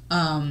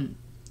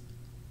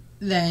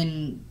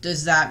 then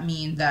does that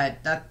mean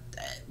that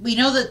we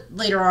know that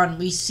later on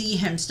we see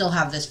him still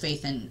have this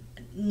faith in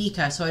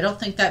Nika, so I don't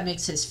think that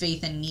makes his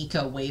faith in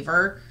Nika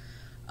waver.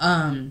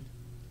 I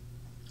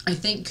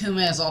think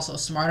Kuma is also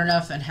smart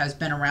enough and has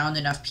been around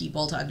enough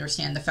people to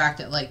understand the fact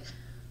that, like,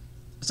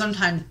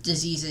 sometimes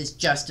diseases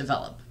just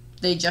develop.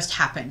 They just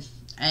happen,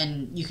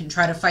 and you can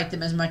try to fight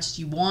them as much as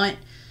you want,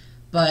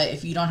 but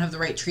if you don't have the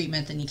right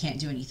treatment, then you can't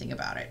do anything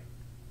about it.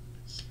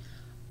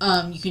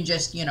 You can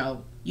just, you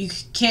know, you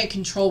can't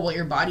control what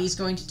your body's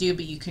going to do,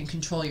 but you can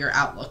control your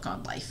outlook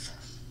on life.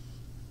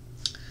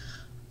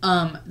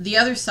 The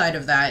other side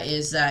of that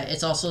is that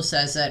it also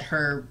says that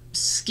her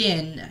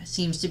skin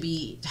seems to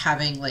be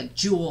having, like,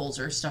 jewels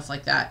or stuff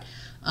like that.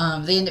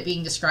 They end up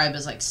being described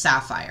as, like,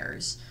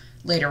 sapphires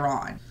later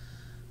on.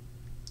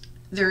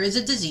 There is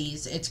a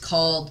disease. It's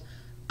called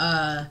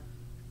scleroderma.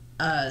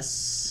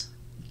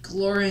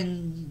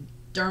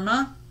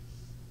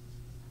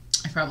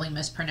 I probably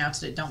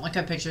mispronounced it. Don't look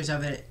up pictures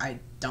of it.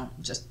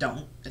 Just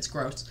don't. It's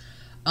gross.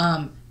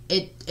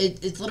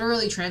 It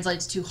literally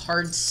translates to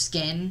hard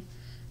skin,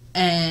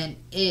 and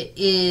it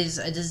is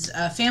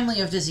a family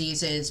of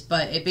diseases,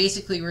 but it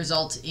basically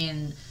results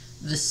in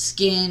the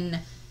skin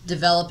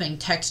developing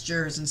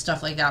textures and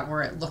stuff like that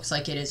where it looks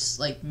like it is,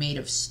 like, made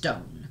of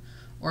stone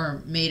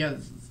or made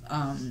of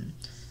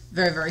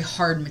very, very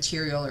hard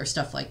material or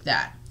stuff like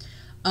that.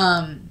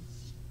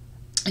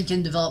 It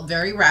can develop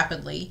very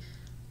rapidly,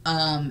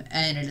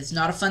 and it is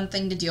not a fun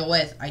thing to deal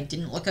with. I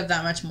didn't look up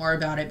that much more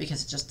about it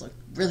because it just looked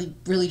really,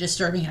 really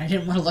disturbing, and I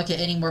didn't want to look at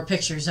any more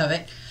pictures of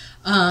it,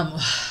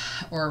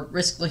 or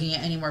risk looking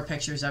at any more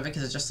pictures of it,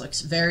 because it just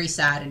looks very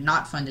sad and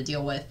not fun to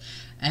deal with,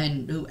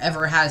 and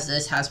whoever has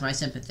this has my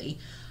sympathy.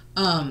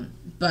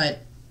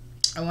 But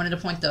I wanted to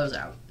point those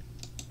out.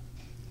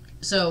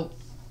 So,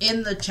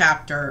 in the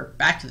chapter,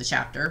 back to the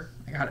chapter,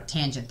 I got a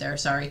tangent there,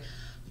 sorry.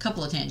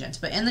 Couple of tangents,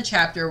 but in the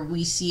chapter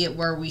we see it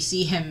where we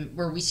see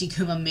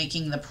Kuma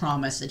making the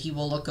promise that he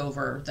will look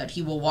over, that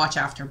he will watch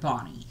after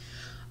Bonnie.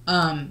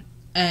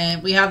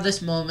 And we have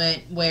this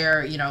moment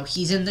where, you know,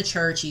 he's in the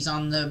church, he's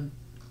on the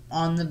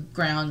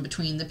ground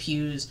between the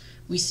pews.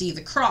 We see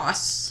the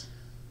cross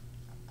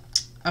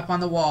up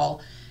on the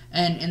wall,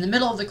 and in the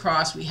middle of the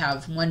cross we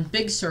have one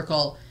big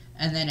circle,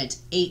 and then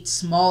it's 8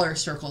 smaller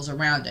circles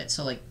around it,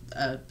 so like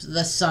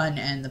the sun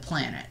and the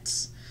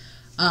planets.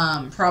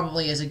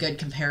 Probably is a good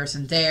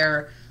comparison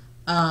there.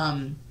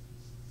 You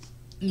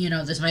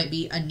know, this might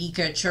be a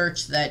Nika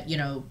church that, you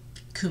know,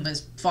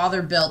 Kuma's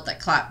father built, that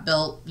Clap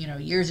built, you know,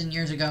 years and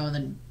years ago, and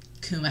then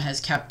Kuma has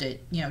kept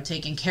it, you know,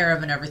 taken care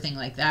of and everything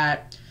like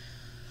that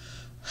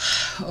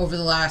over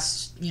the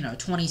last, you know,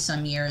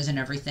 20-some years and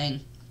everything.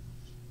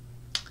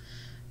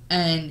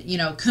 And, you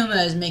know, Kuma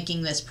is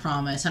making this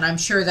promise, and I'm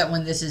sure that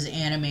when this is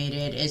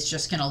animated, it's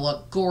just going to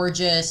look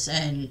gorgeous,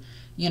 and,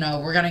 you know,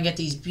 we're going to get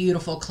these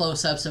beautiful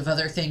close-ups of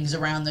other things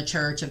around the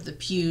church, of the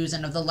pews,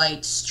 and of the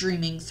light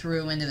streaming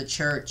through into the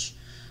church,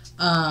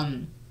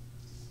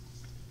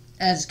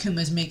 as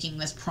Kuma's making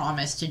this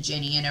promise to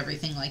Ginny and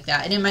everything like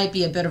that. And it might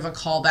be a bit of a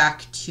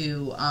callback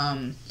to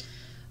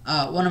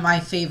one of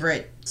my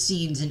favorite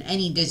scenes in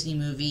any Disney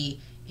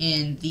movie,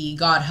 in the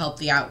God Help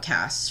the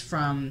Outcasts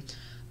from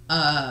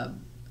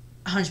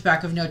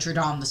Hunchback of Notre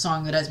Dame, the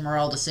song that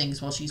Esmeralda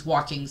sings while she's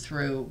walking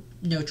through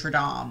Notre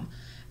Dame.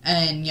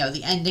 And, you know,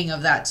 the ending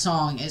of that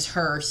song is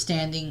her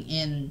standing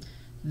in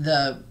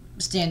the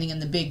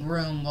big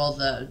room while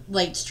the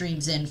light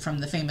streams in from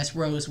the famous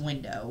rose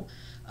window,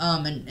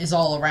 and is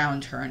all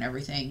around her and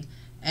everything.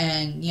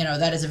 And, you know,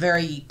 that is a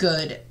very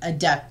good,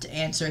 adept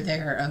answer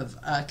there of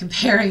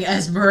comparing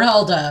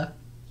Esmeralda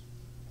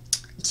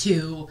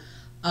to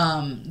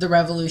the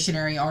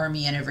Revolutionary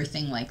Army and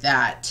everything like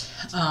that.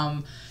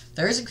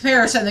 There is a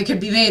comparison that could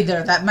be made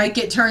there. That might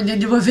get turned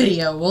into a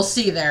video. We'll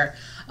see there.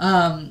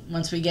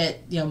 Once we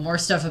get, you know, more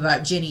stuff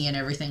about Ginny and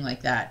everything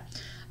like that.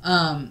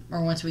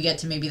 Or once we get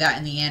to maybe that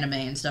in the anime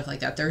and stuff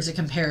like that. There's a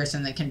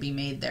comparison that can be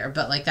made there.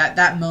 But, like,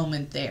 that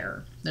moment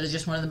there, that is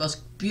just one of the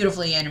most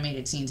beautifully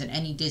animated scenes in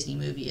any Disney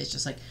movie. It's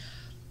just, like,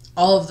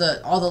 all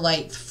the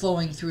light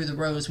flowing through the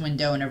rose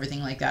window and everything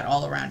like that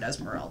all around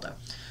Esmeralda.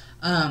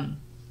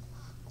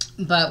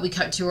 But we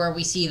cut to where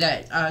we see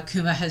that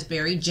Kuma has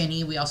buried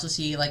Ginny. We also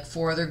see, like,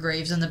 4 other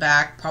graves in the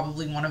back.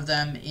 Probably one of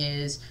them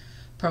is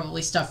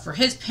probably stuff for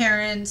his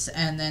parents,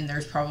 and then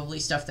there's probably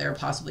stuff there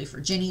possibly for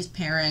Ginny's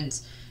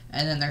parents,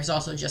 and then there's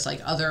also just,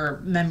 like,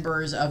 other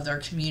members of their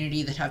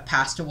community that have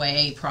passed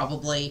away,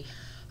 probably,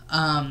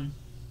 over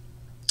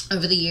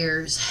the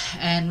years.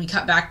 And we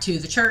cut back to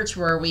the church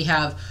where we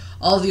have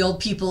all the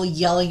old people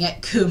yelling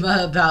at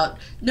Kuma about,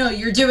 no,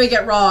 you're doing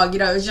it wrong, you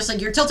know, it's just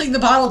like, you're tilting the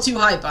bottle too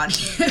high, Bonnie.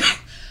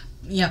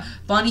 You know,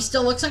 Bonnie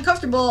still looks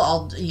uncomfortable,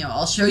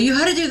 I'll show you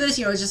how to do this,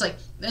 you know, it's just like,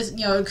 this,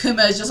 you know,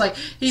 Kuma is just like,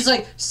 he's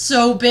like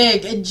so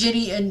big, and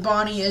Ginny and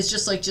Bonnie is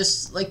just like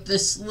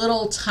this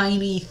little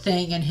tiny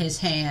thing in his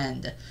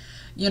hand,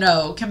 you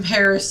know,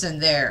 comparison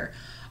there,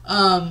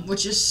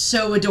 which is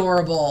so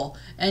adorable,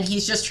 and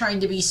he's just trying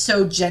to be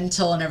so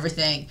gentle and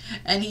everything,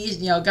 and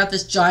he's, you know, got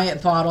this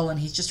giant bottle, and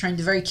he's just trying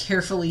to very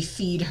carefully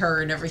feed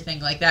her and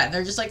everything like that, and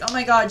they're just like, oh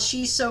my god,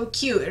 she's so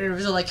cute, and it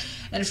was like,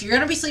 and if you're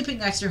gonna be sleeping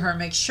next to her,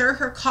 make sure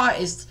her cot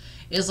is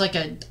like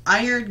an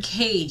iron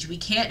cage. We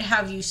can't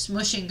have you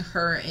smushing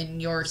her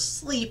in your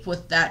sleep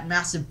with that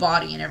massive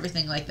body and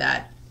everything like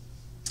that.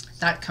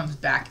 That comes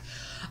back.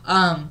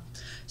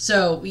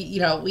 So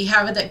we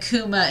have it that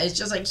Kuma is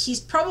just like, he's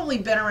probably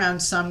been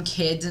around some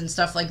kids and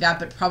stuff like that,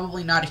 but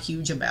probably not a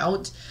huge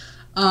amount.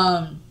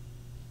 And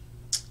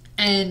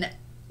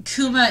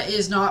Kuma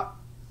is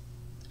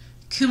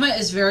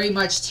very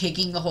much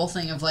taking the whole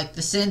thing of, like,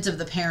 the sins of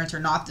the parents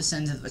are not the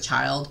sins of the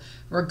child,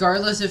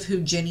 regardless of who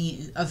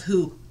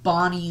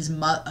Bonnie's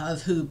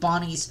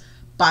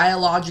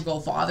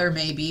biological father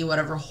may be,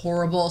 whatever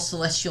horrible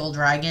celestial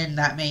dragon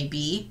that may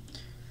be.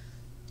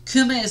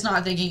 Kuma is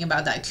not thinking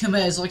about that. Kuma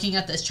is looking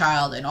at this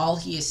child, and all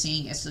he is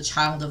seeing is the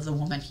child of the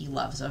woman he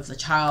loves, of the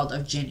child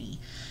of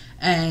Ginny,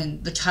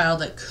 and the child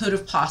that could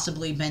have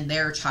possibly been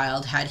their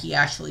child had he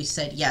actually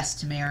said yes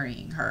to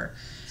marrying her.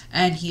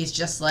 And he's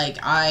just like,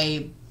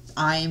 I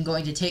am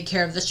going to take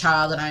care of this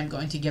child, and I am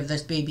going to give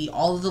this baby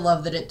all of the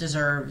love that it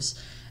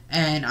deserves,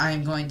 and I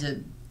am going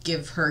to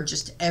give her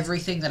just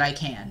everything that I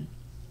can.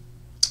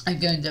 I'm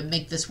going to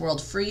make this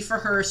world free for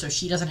her so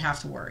she doesn't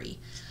have to worry.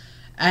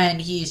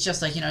 And he's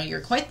just like, you know,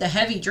 you're quite the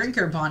heavy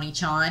drinker,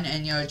 Bonnie-chan,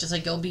 and, you know, just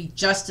like, you'll be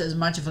just as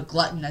much of a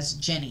glutton as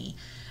Ginny.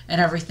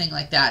 and everything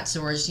like that.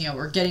 So we're just,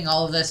 we're getting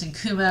all of this, and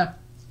Kuma,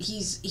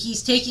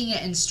 he's taking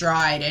it in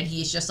stride, and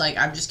he's just like,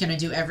 I'm just gonna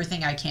do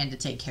everything I can to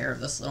take care of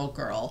this little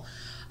girl,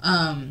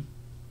 and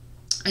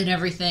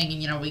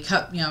everything. And we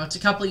cut, it's a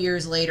couple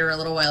years later, a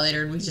little while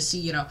later, and we just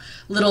see,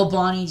 little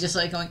Bonnie just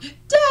like going,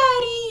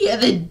 Daddy,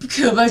 and then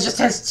Kuma just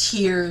has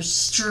tears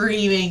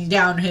streaming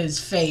down his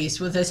face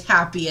with as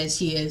happy as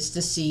he is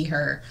to see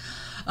her.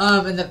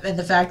 And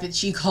the fact that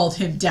she called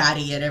him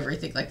Daddy and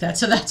everything like that.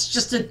 So that's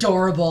just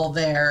adorable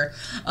there.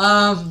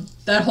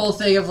 That whole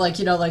thing of like,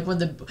 like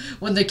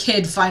when the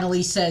kid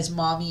finally says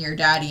Mommy or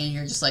Daddy, and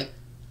you're just like,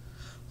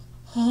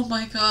 oh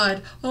my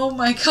god,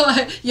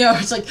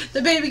 it's like,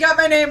 the baby got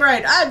my name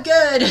right, I'm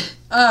good.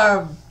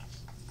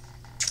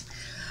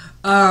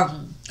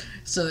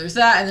 So there's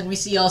that, and then we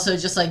see also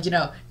just like,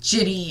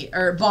 Ginny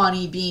or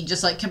Bonnie being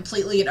just like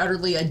completely and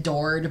utterly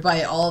adored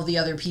by all of the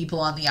other people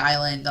on the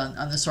island,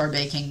 on the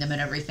Sorbet Kingdom and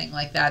everything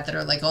like that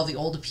are like all the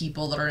old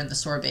people that are in the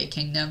Sorbet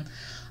Kingdom.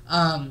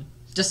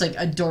 Just like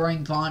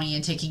adoring Bonnie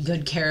and taking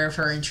good care of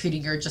her and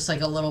treating her just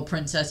like a little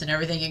princess and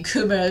everything. And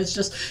Kuma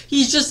is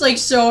he's just like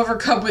so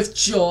overcome with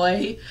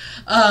joy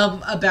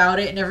about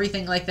it and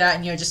everything like that.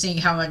 And just seeing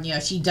how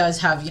she does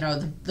have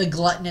the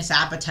gluttonous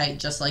appetite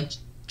just like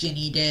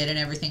Ginny did and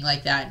everything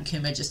like that. And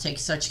Kuma just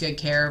takes such good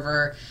care of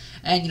her.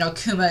 And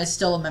Kuma is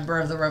still a member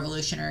of the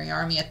Revolutionary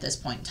Army at this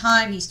point in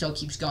time. He still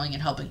keeps going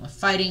and helping with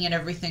fighting and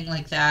everything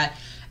like that.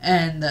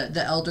 And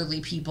the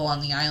elderly people on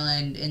the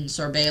island in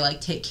Sorbet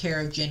like take care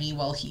of Ginny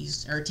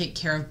take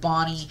care of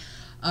Bonnie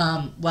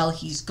while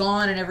he's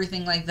gone and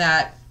everything like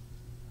that.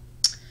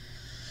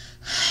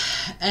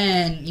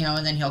 And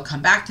and then he'll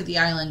come back to the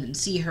island and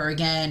see her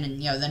again,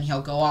 and then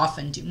he'll go off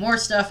and do more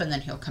stuff, and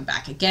then he'll come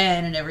back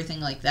again and everything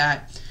like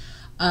that.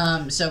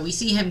 So we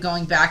see him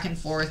going back and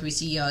forth. We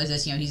see,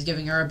 he's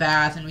giving her a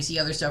bath, and we see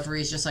other stuff where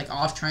he's just like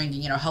off trying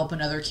to, help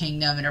another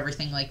kingdom and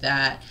everything like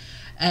that.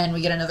 And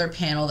we get another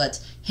panel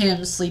that's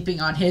him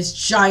sleeping on his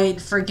giant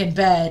freaking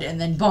bed,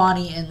 and then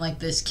Bonnie in like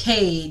this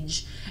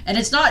cage. And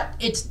it's not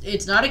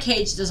a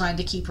cage designed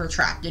to keep her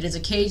trapped. It is a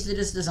cage that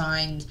is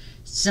designed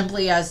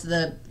simply as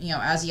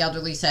as the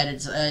elderly said,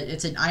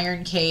 it's an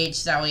iron cage.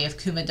 So that way, if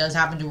Kuma does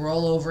happen to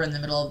roll over in the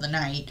middle of the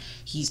night,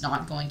 he's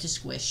not going to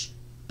squish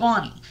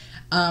Bonnie.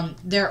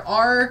 There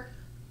are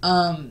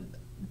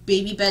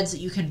baby beds that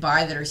you can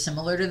buy that are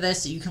similar to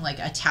this, that you can like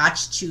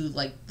attach to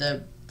like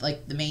the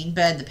main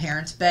bed, the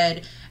parents'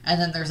 bed, and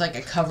then there's like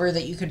a cover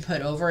that you can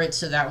put over it,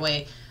 so that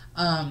way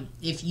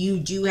if you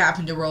do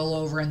happen to roll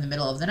over in the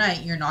middle of the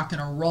night, you're not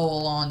going to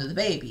roll onto the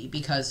baby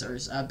because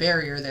there's a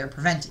barrier there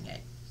preventing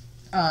it.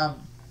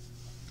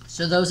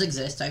 So those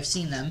exist. I've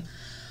seen them.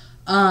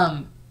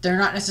 They're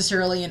not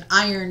necessarily an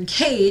iron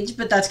cage,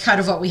 but that's kind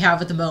of what we have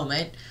at the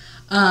moment.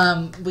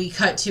 We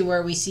cut to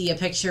where we see a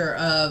picture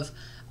of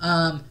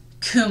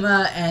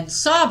Kuma and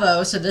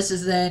Sabo. So this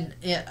is then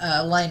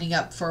lining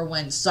up for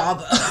when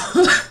Sabo...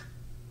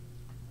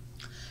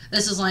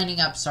 This is lining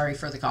up, sorry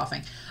for the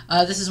coughing.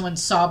 This is when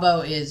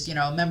Sabo is,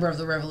 a member of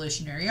the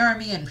Revolutionary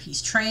Army, and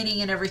he's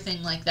training and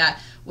everything like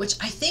that, which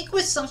I think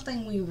was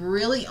something we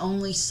really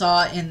only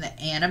saw in the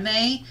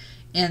anime,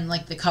 in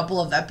like the couple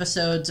of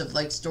episodes of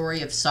like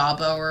Story of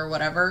Sabo or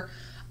whatever,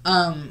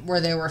 where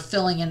they were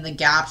filling in the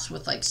gaps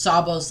with like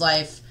Sabo's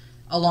life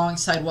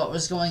alongside what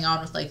was going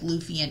on with like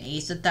Luffy and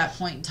Ace at that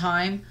point in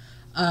time,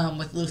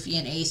 with Luffy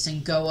and Ace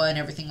and Goa and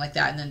everything like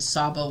that, and then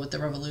Sabo with the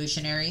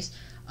revolutionaries.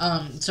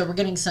 So we're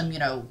getting some,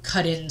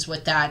 cut-ins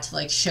with that to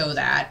like show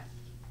that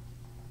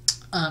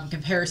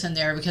comparison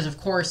there, because of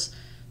course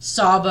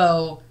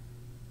Sabo,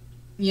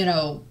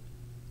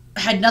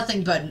 had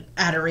nothing but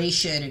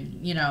adoration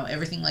and,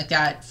 everything like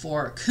that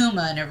for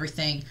Kuma and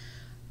everything,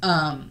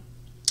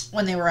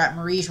 when they were at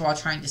Marige while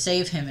trying to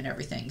save him and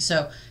everything.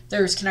 So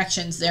there's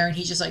connections there, and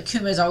he's just like,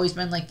 Kuma's always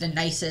been like the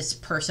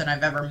nicest person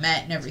I've ever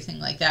met and everything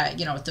like that,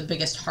 with the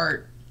biggest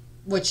heart,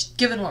 which,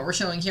 given what we're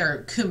showing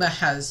here, Kuma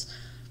has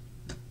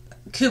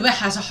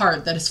a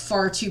heart that is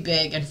far too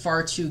big and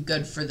far too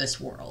good for this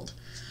world.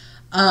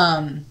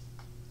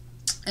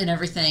 And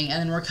everything.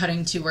 And then we're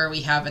cutting to where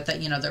we have it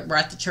that, that we're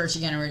at the church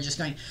again, and we're just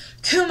going,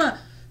 Kuma,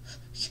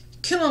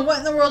 what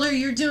in the world are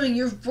you doing?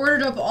 You've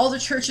boarded up all the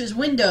church's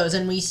windows.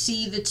 And we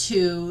see the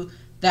two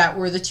that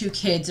were the two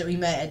kids that we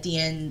met at the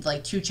end,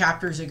 like 2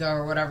 chapters ago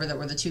or whatever, that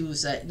were the two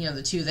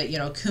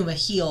that Kuma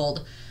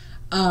healed.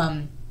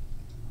 And,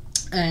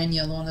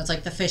 the one that's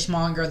like the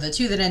fishmonger, the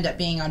 2 that end up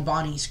being on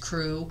Bonnie's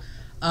crew,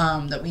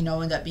 that we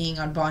know end up being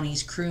on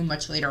Bonnie's crew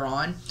much later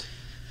on.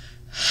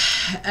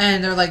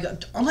 And they're like,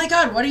 oh my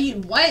god,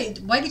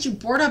 why did you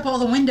board up all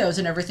the windows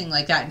and everything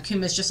like that? And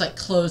Kuma's just like,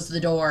 close the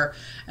door.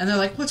 And they're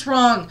like, what's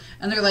wrong?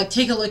 And they're like,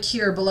 take a look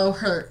here below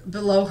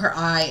her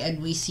eye, and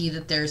we see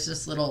that there's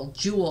this little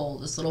jewel,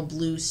 this little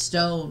blue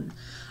stone,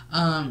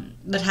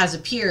 that has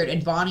appeared,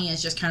 and Bonnie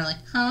is just kind of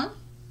like, huh?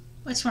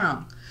 What's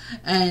wrong?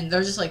 And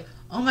they're just like,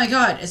 oh my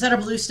god, is that a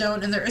blue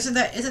stone? And isn't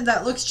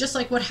that looks just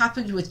like what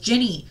happened with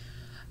Ginny,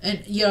 and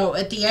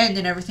at the end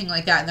and everything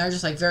like that. And they're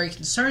just like very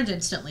concerned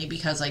instantly,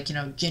 because like,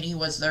 Ginny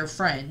was their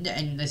friend,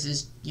 and this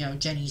is,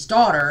 Jenny's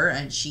daughter,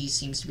 and she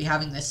seems to be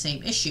having this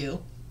same issue.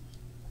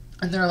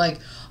 And they're like,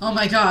 oh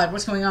my god,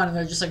 what's going on? And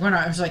they're just like, we're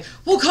not. I was like,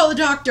 we'll call the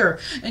doctor.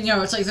 And, you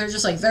know, it's like,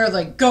 they're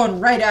like going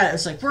right at it.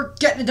 It's like, we're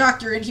getting a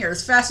doctor in here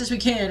as fast as we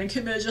can. And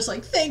Kuma's just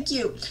like, thank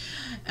you.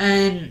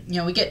 And, you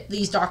know, we get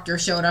these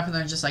doctors showing up and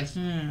they're just like,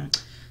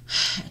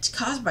 it's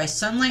caused by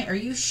sunlight. Are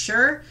you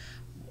sure?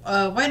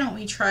 Why don't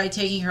we try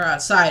taking her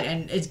outside?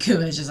 And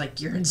Kuma's just like,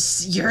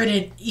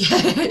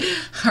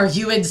 are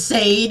you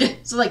insane?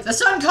 So, like, the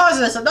sun caused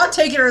this. I'm not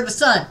taking her in the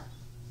sun.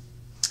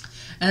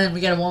 And then we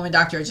get a woman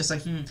doctor just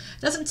like,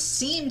 doesn't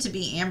seem to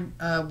be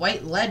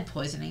white lead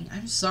poisoning.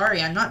 I'm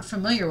sorry, I'm not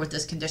familiar with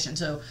this condition.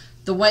 So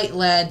the white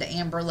lead, the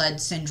amber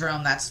lead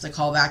syndrome, that's the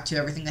callback to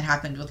everything that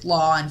happened with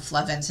Law and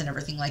Flevance and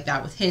everything like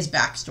that with his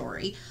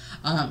backstory.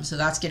 So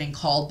that's getting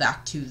called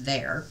back to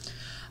there.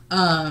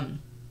 And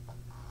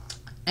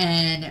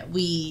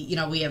we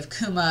have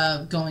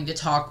Kuma going to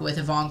talk with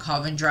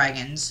Ivankov and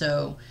Dragon.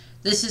 So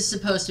this is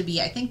supposed to be,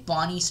 I think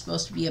Bonnie's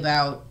supposed to be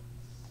about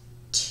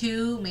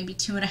 2, maybe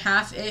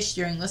 2.5-ish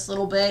during this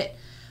little bit.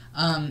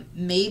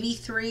 Maybe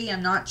 3,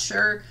 I'm not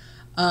sure.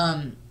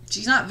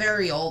 She's not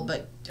very old,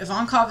 but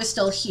Ivankov is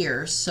still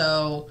here.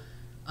 So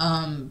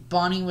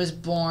Bonnie was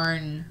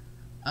born,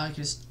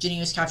 because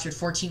Ginny was captured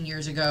 14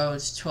 years ago.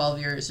 It's 12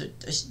 years.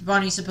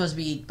 Bonnie's supposed to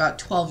be about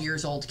 12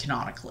 years old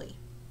canonically.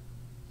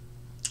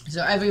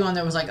 So everyone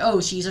that was like,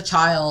 oh, she's a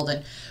child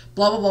and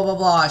blah, blah, blah, blah,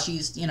 blah.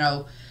 She's, you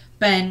know,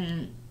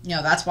 been... You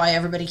know, that's why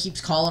everybody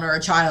keeps calling her a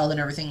child and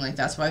everything like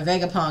that. That's why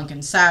Vegapunk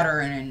and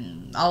Saturn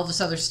and all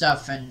this other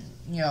stuff and,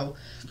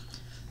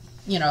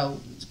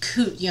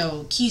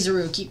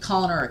 Kizaru keep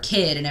calling her a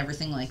kid and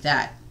everything like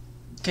that.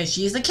 Because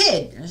she's a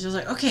kid. And she's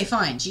like, okay,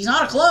 fine. She's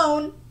not a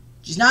clone.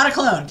 She's not a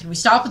clone. Can we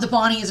stop with the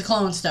Bonnie as a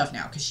clone stuff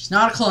now? Because she's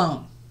not a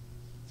clone.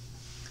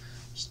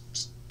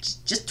 She's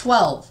just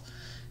 12.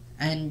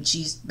 And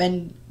she's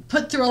been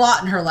put through a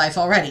lot in her life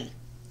already.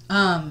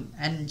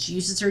 And she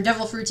uses her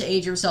devil fruit to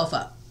age herself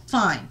up.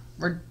 Fine.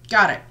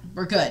 Got it.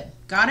 We're good.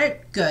 Got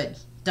it? Good.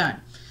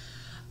 Done.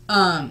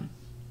 Not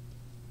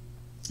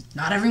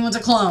everyone's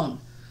a clone.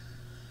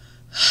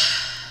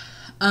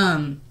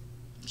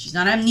 She's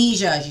not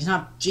amnesia. She's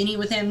not Ginny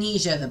with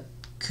amnesia, the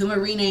Kuma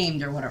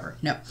renamed or whatever.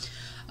 No.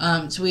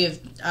 So we have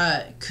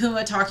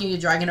Kuma talking to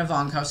Dragon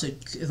Ivankov, so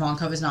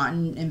Ivankov is not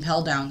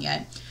impelled down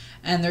yet.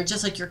 And they're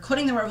just like, you're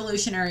quitting the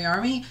Revolutionary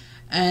Army?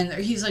 And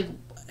he's like,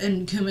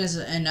 and Kuma's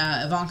and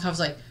Ivankov's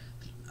like,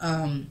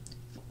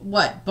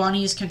 what,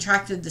 Bonnie has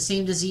contracted the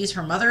same disease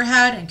her mother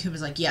had? And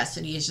Kuma's like, yes.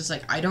 And he's just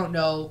like, I don't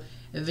know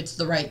if it's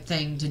the right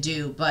thing to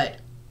do, but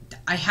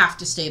I have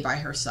to stay by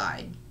her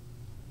side.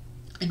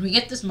 And we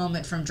get this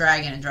moment from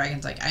Dragon, and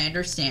Dragon's like, I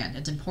understand.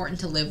 It's important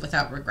to live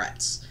without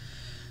regrets.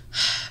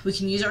 We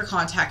can use our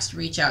contacts to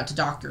reach out to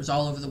doctors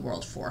all over the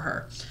world for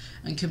her.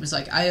 And Kuma's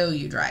like, I owe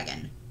you,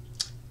 Dragon.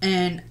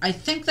 And I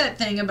think that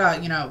thing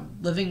about,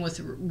 living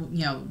with,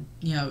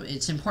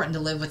 it's important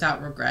to live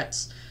without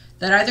regrets,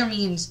 that either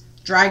means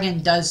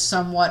Dragon does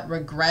somewhat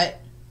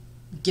regret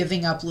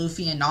giving up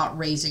Luffy and not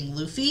raising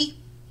Luffy,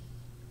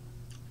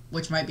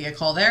 which might be a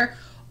call there,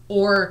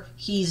 or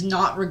he's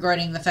not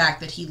regretting the fact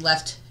that he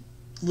left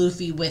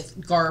Luffy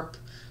with Garp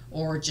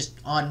or just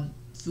in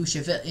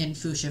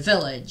Fuchsia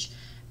Village,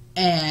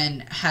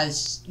 and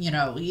has,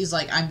 he's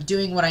like, I'm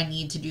doing what I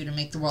need to do to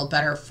make the world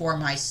better for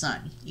my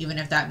son, even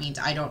if that means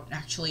I don't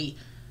actually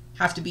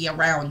have to be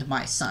around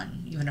my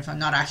son, even if I'm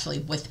not actually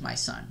with my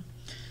son.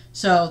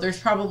 So there's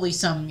probably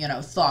some,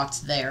 thoughts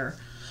there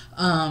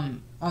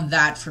on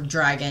that from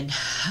Dragon.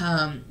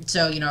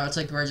 So, it's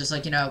like we're just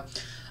like, they're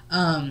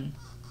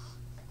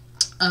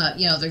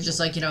just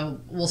like,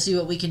 we'll see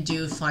what we can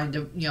do, find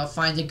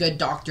a good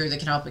doctor that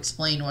can help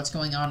explain what's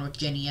going on with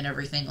Ginny and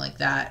everything like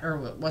that, or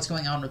what's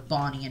going on with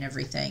Bonnie and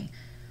everything.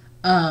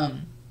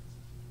 And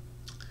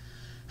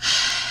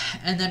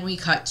then we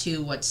cut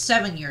to,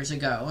 7 years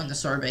ago in the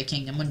Sorbet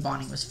Kingdom when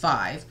Bonnie was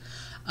 5.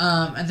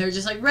 And they're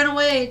just like, run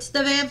away, it's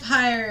the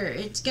vampire,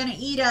 it's gonna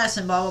eat us,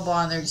 and blah, blah,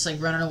 blah, and they're just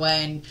like running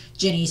away, and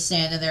Ginny's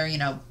standing there,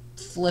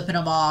 flipping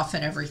them off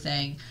and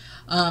everything.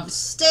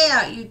 Stay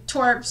out, you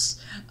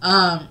twerps.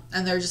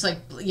 And they're just like,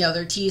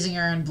 they're teasing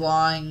her and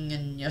blawing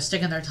and,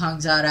 sticking their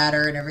tongues out at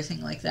her and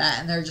everything like that.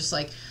 And they're just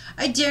like,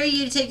 I dare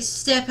you to take a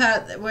step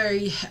out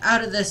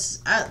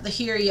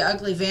here, you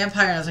ugly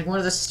vampire. And I was like, one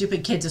of the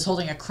stupid kids is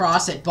holding a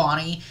cross at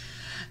Bonnie.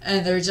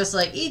 And they're just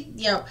like, eat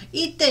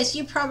this.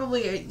 You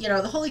probably,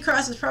 the Holy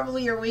Cross is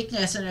probably your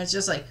weakness. And it's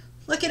just like,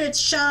 look at it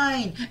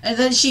shine. And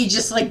then she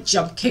just like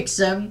jump kicks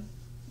him.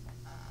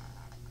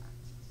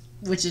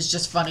 Which is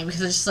just funny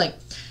because it's just like,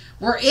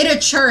 we're in a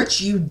church,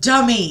 you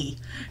dummy,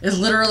 is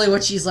literally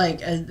what she's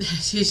like. And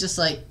she's just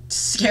like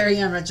scaring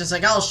him and just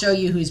like, I'll show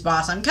you who's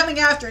boss. I'm coming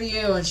after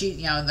you. And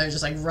she, and they're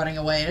just like running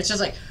away. And it's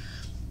just like,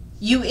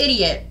 you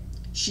idiot.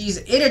 She's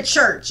in a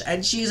church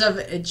and she's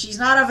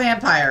not a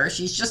vampire.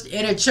 She's just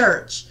in a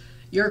church.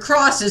 Your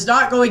cross is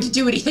not going to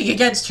do anything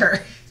against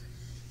her.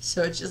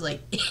 So it's just like,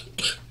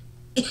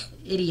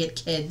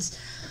 idiot kids.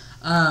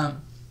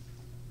 And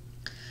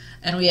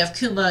we have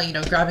Kuma,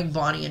 grabbing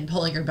Bonnie and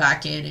pulling her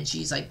back in, and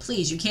she's like,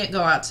 please, you can't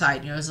go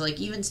outside. It's like,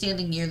 even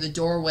standing near the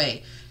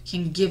doorway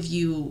can give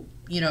you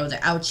the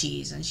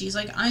ouchies. And she's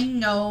like, I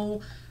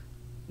know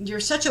you're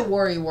such a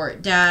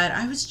worrywart, Dad.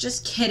 I was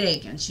just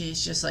kidding. And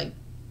he's just like,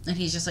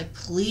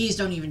 please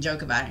don't even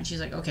joke about it. And she's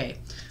like, okay,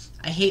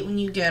 I hate when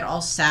you get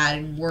all sad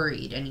and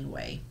worried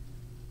anyway.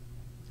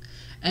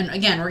 And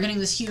again, we're getting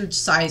this huge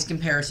size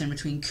comparison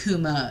between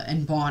Kuma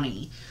and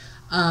Bonnie.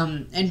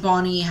 And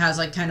Bonnie has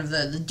like kind of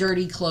the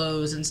dirty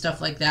clothes and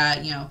stuff like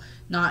that,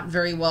 not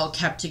very well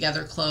kept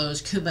together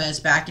clothes. Kuma is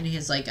back in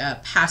his like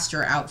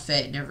pastor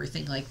outfit and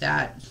everything like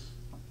that.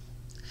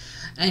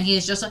 And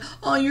he's just like,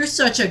 oh, you're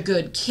such a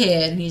good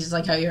kid. And he's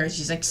like,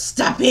 she's like,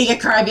 stop being a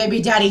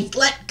crybaby, Daddy,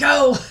 let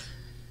go.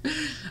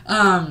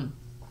 And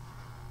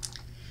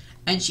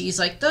she's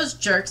like, those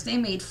jerks, they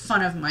made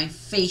fun of my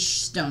face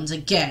stones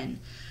again.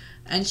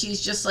 And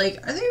she's just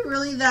like, are they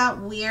really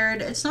that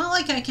weird? It's not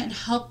like I can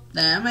help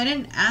them. I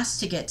didn't ask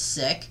to get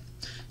sick.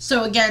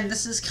 So again,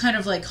 this is kind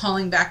of like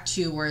calling back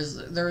to where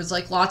there was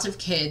like lots of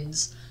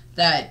kids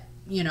that,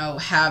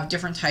 have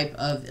different type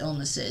of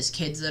illnesses.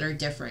 Kids that are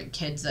different.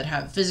 Kids that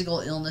have physical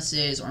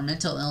illnesses or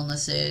mental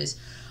illnesses,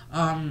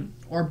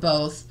 or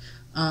both.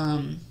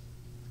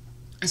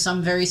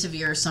 Some very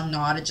severe, some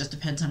not. It just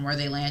depends on where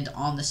they land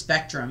on the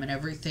spectrum and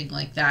everything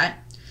like that.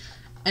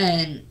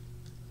 And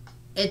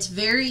it's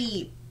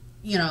very...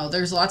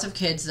 there's lots of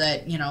kids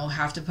that,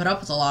 have to put up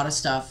with a lot of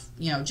stuff,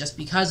 just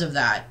because of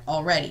that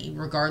already,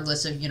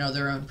 regardless of,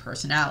 their own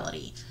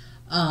personality,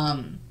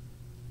 and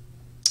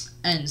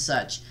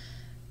such.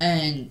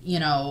 And,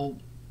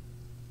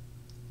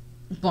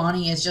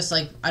 Bonnie is just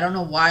like, I don't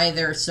know why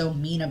they're so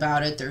mean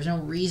about it. There's no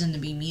reason to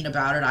be mean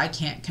about it. I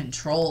can't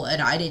control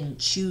it. I didn't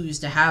choose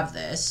to have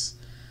this.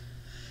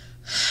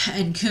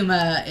 And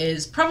Kuma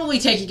is probably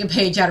taking a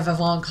page out of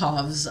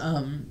Ivankov's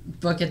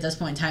book at this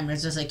point in time.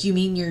 It's just like, you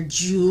mean your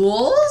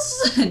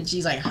jewels? And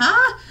she's like,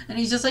 huh? And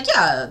he's just like,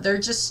 yeah, they're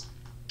just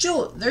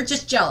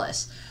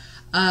jealous.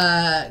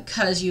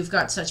 Because you've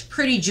got such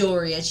pretty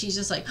jewelry. And she's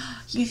just like,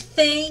 you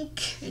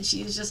think? And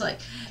she's just like,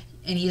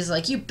 and he's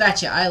like, you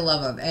betcha, I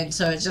love them. And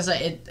so it's just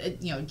like,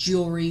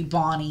 jewelry,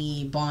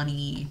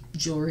 Bonnie,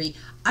 jewelry.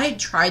 I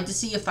tried to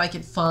see if I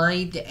could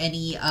find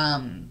any,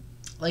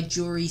 like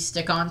jewelry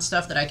stick-on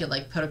stuff that I could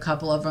like put a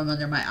couple of them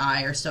under my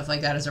eye or stuff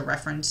like that as a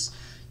reference,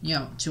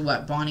 to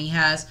what Bonnie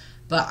has.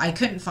 But I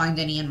couldn't find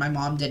any, and my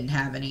mom didn't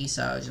have any,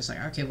 so I was just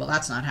like, okay, well,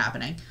 that's not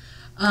happening.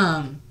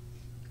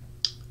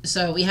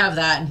 So we have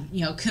that,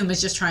 and, Kuma's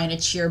just trying to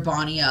cheer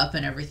Bonnie up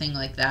and everything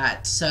like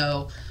that.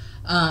 So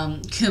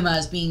Kuma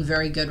is being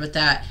very good with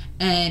that.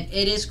 And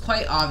it is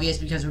quite obvious,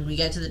 because when we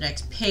get to the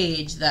next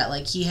page, that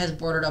like he has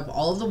boarded up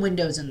all of the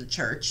windows in the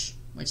church,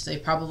 which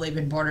they've probably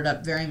been boarded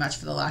up very much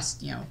for the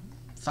last,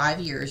 5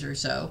 years or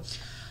so,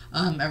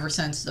 ever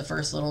since the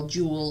first little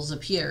jewels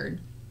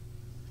appeared.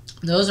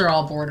 Those are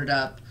all boarded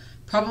up.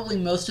 Probably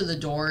most of the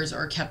doors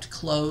are kept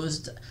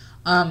closed.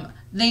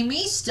 They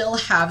may still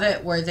have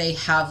it where they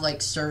have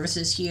like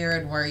services here,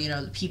 and where,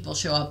 the people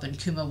show up and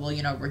Kuma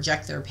will,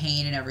 reject their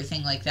pain and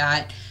everything like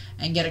that,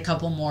 and get a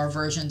couple more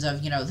versions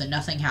of, the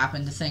nothing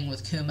happened thing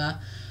with Kuma,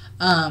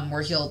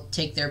 where he'll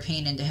take their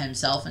pain into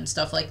himself and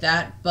stuff like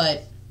that.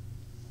 But,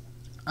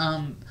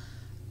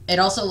 it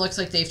also looks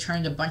like they've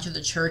turned a bunch of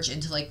the church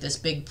into like this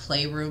big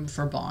playroom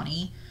for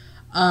Bonnie,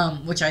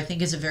 which I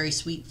think is a very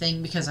sweet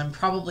thing, because I'm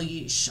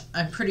pretty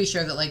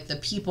sure that like the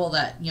people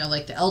that,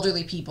 like the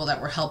elderly people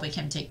that were helping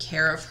him take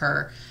care of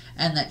her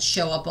and that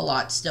show up a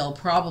lot still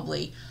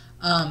probably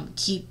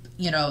keep,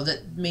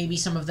 that maybe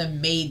some of them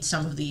made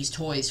some of these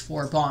toys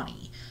for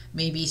Bonnie.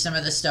 Maybe some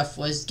of the stuff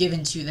was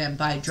given to them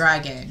by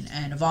Dragon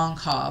and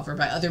Ivankov, or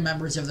by other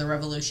members of the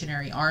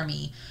Revolutionary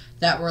Army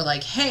that were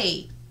like,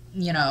 hey,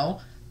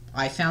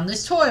 I found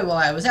this toy while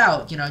I was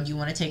out. Do you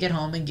want to take it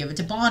home and give it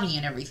to Bonnie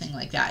and everything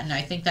like that? And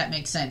I think that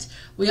makes sense.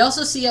 We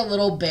also see a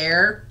little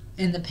bear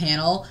in the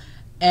panel,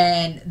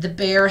 and the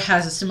bear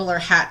has a similar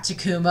hat to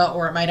Kuma,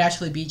 or it might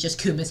actually be just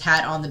Kuma's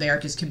hat on the bear,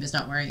 because Kuma's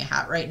not wearing a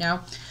hat right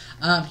now.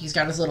 He's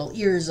got his little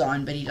ears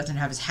on, but he doesn't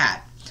have his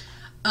hat.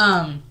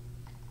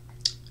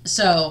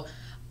 So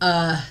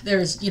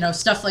there's,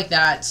 stuff like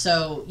that.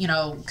 So,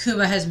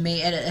 Kuma has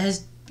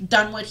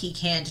done what he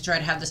can to try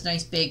to have this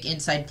nice big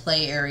inside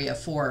play area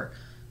for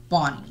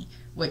Bonnie,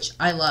 which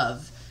I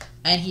love.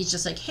 And he's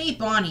just like, hey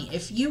Bonnie,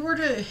 if you were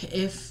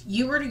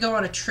to go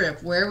on a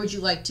trip, where would you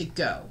like to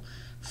go?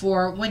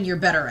 For when you're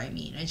better, I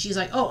mean. And she's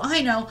like, oh,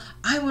 I know,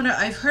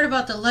 I've heard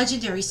about the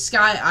legendary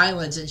Sky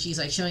Islands. And she's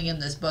like showing him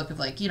this book of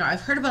like,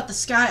 I've heard about the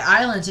Sky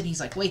Islands. And he's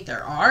like, wait,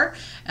 there are?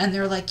 And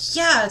they're like,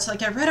 yeah, it's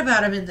like I read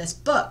about them in this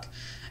book.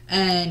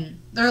 And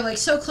they're like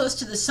so close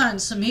to the sun,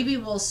 so maybe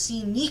we'll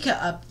see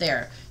Nika up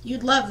there.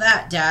 You'd love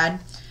that, Dad.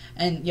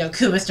 And,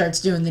 Kuma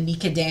starts doing the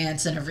Nika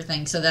dance and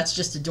everything, so that's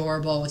just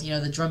adorable with,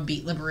 the drum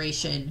beat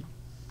liberation,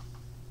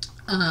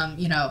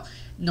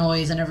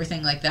 noise and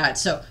everything like that.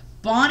 So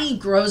Bonnie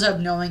grows up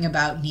knowing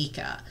about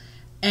Nika,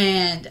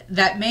 and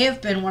that may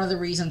have been one of the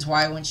reasons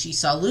why when she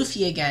saw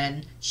Luffy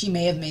again, she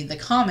may have made the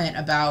comment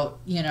about,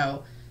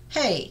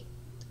 hey,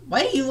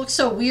 why do you look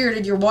so weird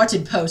in your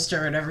wanted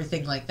poster and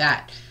everything like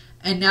that?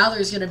 And now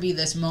there's going to be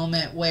this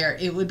moment where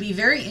it would be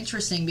very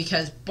interesting,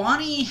 because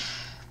Bonnie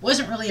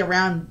wasn't really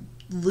around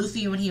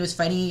Luffy when he was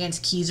fighting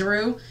against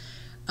Kizaru.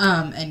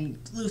 And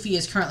Luffy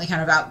is currently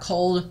kind of out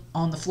cold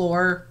on the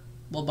floor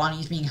while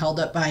Bonnie's being held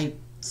up by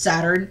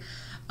Saturn.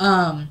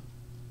 And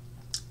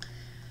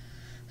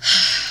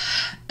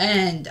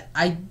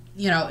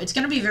it's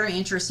going to be very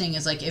interesting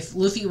is like if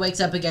Luffy wakes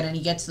up again and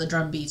he gets the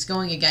drum beats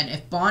going again,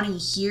 if Bonnie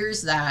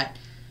hears that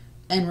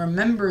and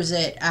remembers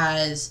it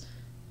as,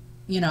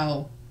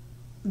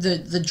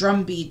 the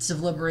drum beats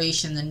of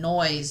liberation, the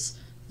noise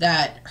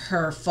that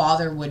her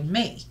father would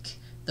make,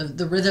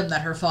 the rhythm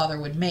that her father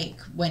would make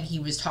when he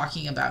was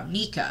talking about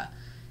Nika.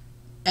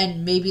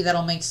 And maybe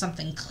that'll make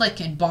something click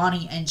in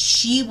Bonnie, and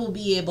she will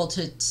be able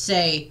to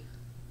say,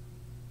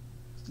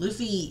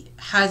 Luffy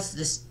has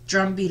this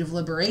drumbeat of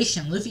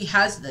liberation. Luffy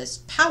has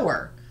this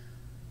power.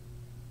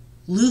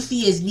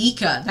 Luffy is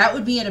Nika. That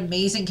would be an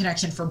amazing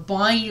connection for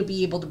Bonnie to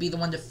be able to be the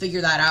one to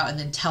figure that out and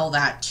then tell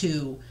that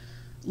to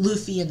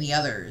Luffy and the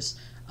others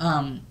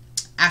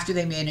after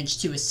they manage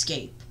to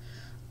escape.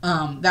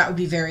 That would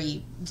be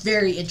very,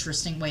 very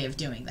interesting way of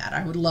doing that.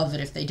 I would love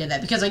it if they did that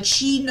because,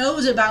 she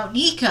knows about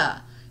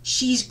Nika.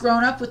 She's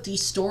grown up with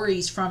these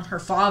stories from her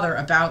father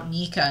about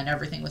Nika and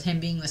everything, with him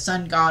being the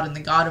sun god and the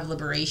god of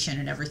liberation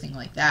and everything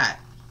like that.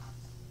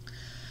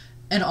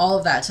 And all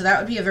of that. So that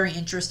would be a very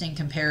interesting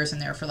comparison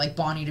there for,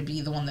 Bonnie to be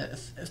the one that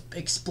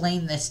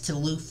explained this to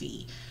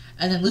Luffy.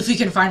 And then Luffy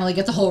can finally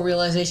get the whole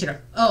realization of,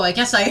 oh, I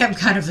guess I am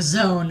kind of a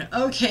zone.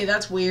 Okay,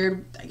 that's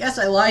weird. I guess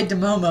I lied to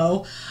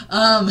Momo.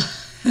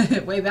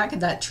 Way back in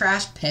that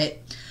trash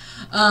pit.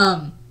 It's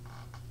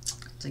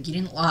like, you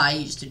didn't lie,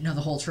 you just didn't know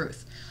the whole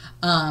truth.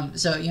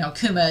 So,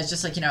 Kuma is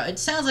just like, it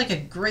sounds like a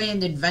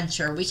grand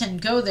adventure. We can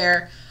go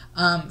there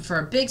for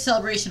a big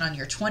celebration on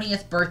your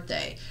 20th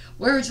birthday.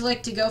 Where would you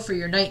like to go for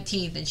your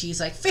 19th? And she's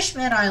like,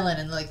 Fishman Island.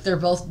 And, they're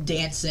both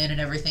dancing and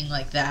everything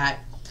like that,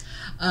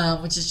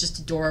 which is just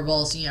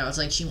adorable. So, it's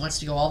like she wants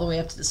to go all the way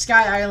up to the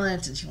Sky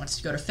Islands and she wants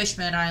to go to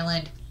Fishman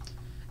Island.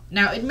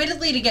 Now,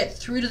 admittedly, to get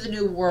through to the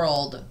New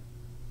World,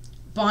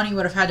 Bonnie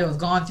would have had to have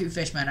gone through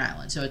Fishman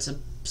Island. So it's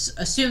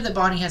assumed that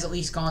Bonnie has at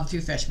least gone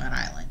through Fishman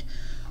Island.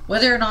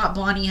 Whether or not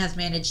Bonnie has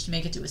managed to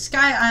make it to a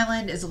Sky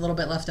Island is a little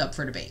bit left up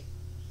for debate.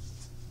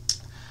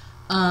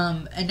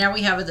 And now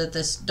we have it that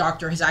this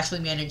doctor has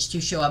actually managed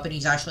to show up and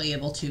he's actually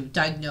able to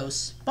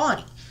diagnose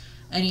Bonnie.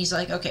 And he's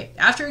like, okay,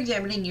 after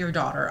examining your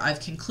daughter, I've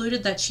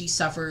concluded that she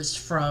suffers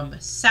from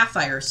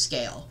Sapphire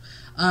Scale.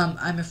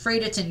 I'm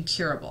afraid it's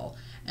incurable.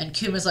 And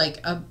Kuma's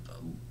like,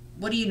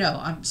 what do you know?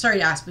 I'm sorry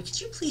to ask, but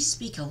could you please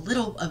speak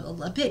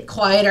a bit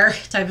quieter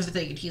type of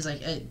thing? And he's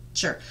like,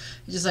 sure.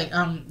 He's just like,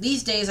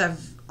 these days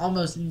I've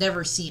almost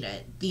never seen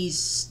it.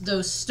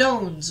 Those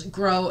stones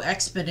grow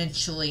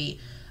exponentially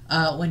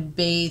when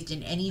bathed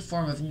in any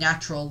form of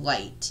natural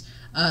light,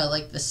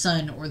 like the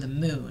sun or the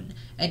moon.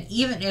 And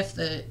even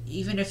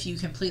if you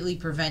completely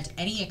prevent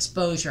any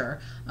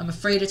exposure, I'm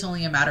afraid it's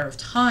only a matter of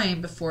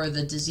time before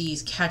the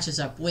disease catches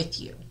up with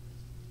you.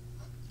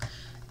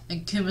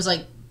 And Kuma's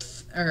like,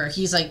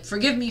 he's like,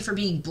 forgive me for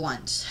being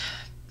blunt,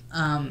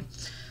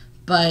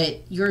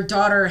 but your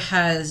daughter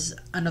has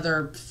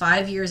another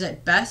 5 years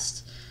at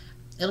best.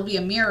 It'll be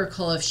a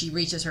miracle if she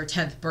reaches her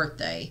 10th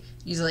birthday.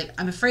 He's like,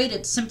 I'm afraid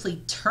it's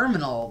simply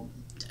terminal.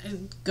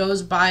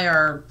 Going by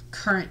our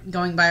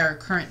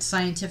current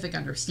scientific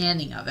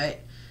understanding of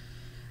it.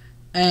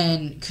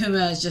 And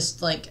Kuma is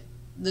just like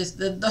this.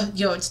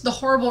 It's the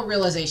horrible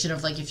realization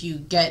of if you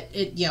get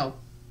it.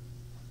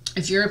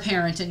 If you're a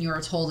parent and you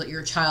are told that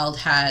your child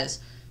has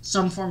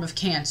some form of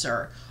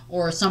cancer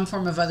or some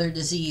form of other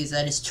disease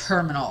that is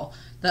terminal,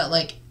 that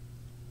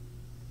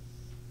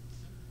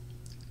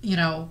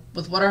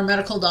with what our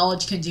medical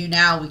knowledge can do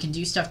now, we can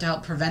do stuff to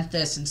help prevent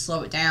this and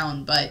slow it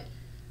down, but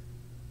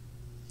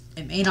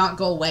it may not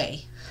go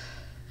away.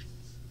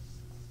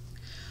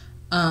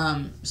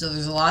 So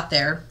there's a lot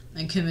there.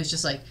 And Kuma's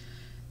just like,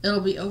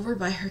 it'll be over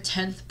by her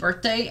 10th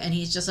birthday. And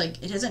he's just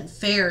like, it isn't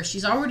fair.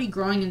 She's already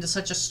growing into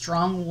such a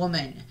strong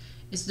woman.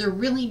 Is there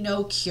really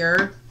no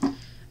cure?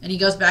 And he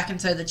goes back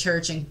inside the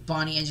church and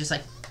Bonnie is just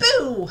like,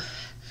 boo!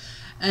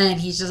 And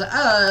he's just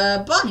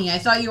like, Bonnie, I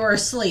thought you were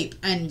asleep.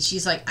 And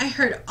she's like, I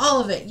heard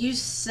all of it. You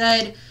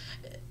said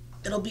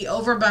it'll be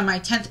over by my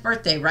 10th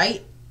birthday,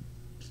 right?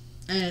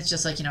 And it's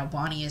just like,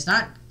 Bonnie is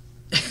not...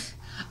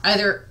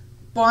 either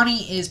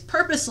Bonnie is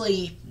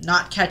purposely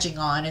not catching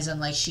on, as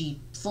in, she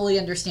fully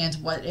understands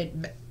what it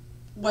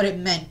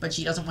meant, but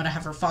she doesn't want to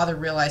have her father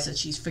realize that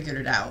she's figured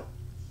it out.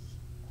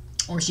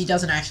 Or she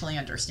doesn't actually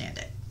understand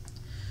it.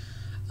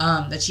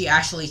 That she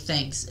actually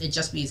thinks it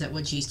just means that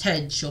when she's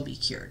 10, she'll be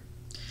cured.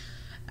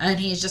 And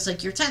he's just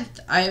like, you're 10th.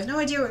 I have no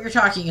idea what you're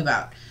talking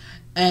about.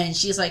 And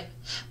she's like,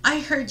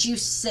 I heard you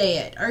say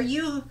it. Are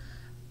you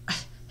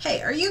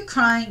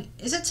crying?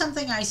 Is it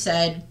something I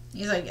said?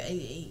 He's like,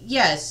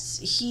 yes.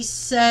 He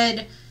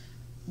said,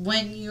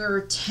 when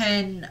you're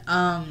 10,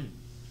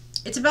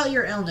 it's about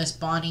your illness,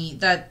 Bonnie.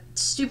 That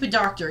stupid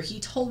doctor, he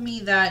told me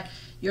that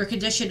your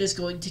condition is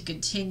going to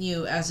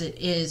continue as it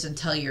is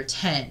until you're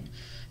 10.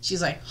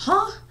 She's like,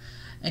 huh?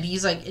 And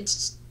he's like,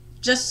 it's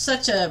just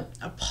such a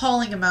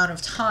appalling amount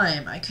of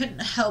time. I couldn't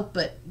help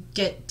but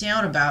get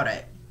down about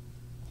it.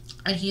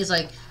 And he's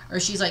like, or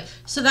she's like,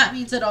 so that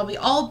means that I'll be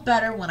all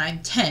better when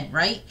I'm 10,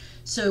 right?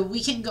 So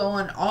we can go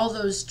on all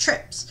those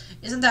trips.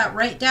 Isn't that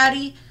right,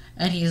 Daddy?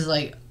 And he's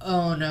like,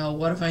 oh no,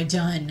 what have I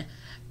done?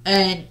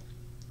 And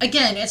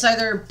again, it's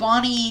either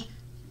Bonnie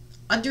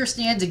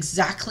understands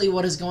exactly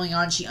what is going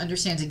on. She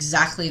understands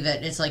exactly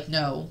that it's like,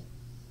 no,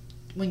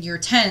 when you're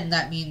 10,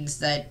 that means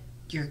that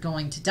you're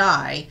going to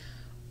die.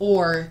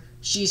 Or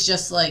she's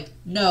just like,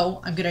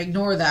 no, I'm going to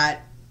ignore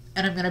that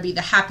and I'm going to be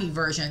the happy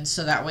version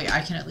so that way I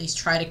can at least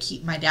try to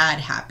keep my dad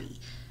happy.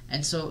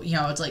 And so, you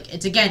know, it's like,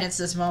 it's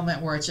this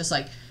moment where it's just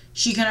like,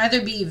 she can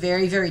either be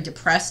very, very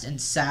depressed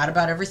and sad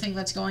about everything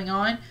that's going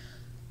on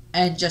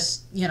and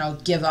just, you know,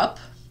 give up,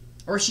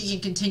 or she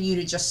can continue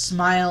to just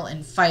smile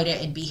and fight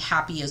it and be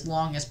happy as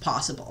long as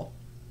possible.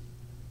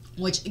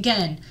 Which,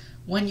 again,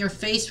 when you're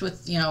faced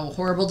with, you know,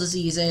 horrible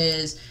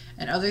diseases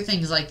and other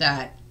things like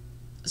that,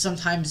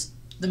 sometimes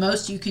the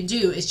most you can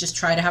do is just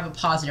try to have a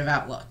positive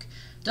outlook.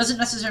 Doesn't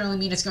necessarily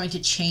mean it's going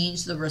to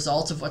change the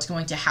results of what's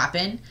going to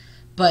happen,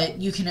 but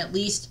you can at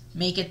least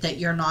make it that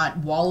you're not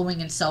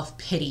wallowing in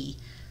self-pity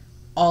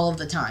all of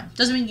the time.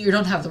 Doesn't mean you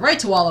don't have the right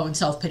to wallow in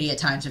self-pity at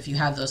times if you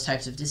have those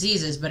types of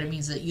diseases, but it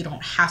means that you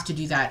don't have to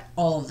do that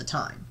all of the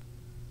time.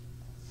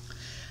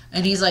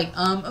 And he's like,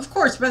 of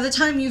course, by the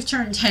time you've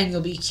turned 10,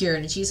 you'll be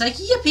cured. And she's like,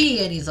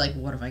 yippee! And he's like,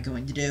 what am I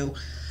going to do?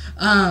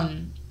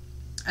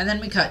 And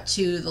then we cut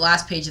to the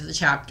last page of the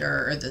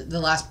chapter, or the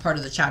last part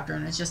of the chapter,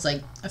 and it's just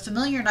like, a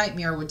familiar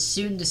nightmare would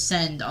soon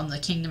descend on the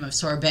kingdom of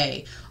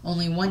Sorbet,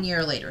 only 1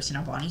 year later. So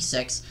now Bonnie's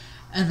 6.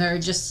 And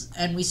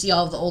and we see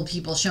all of the old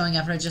people showing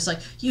up, and they're just like,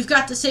 you've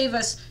got to save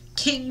us.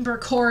 King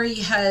Bokori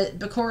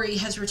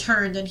has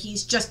returned, and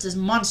he's just as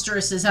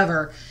monstrous as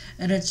ever.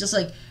 And it's just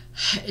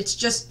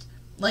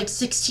like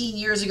 16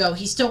 years ago.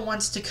 He still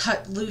wants to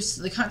cut loose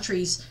the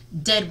country's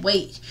dead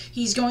weight.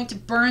 He's going to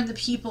burn the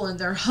people in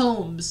their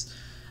homes.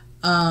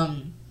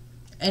 And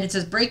it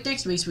says break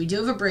next week, so we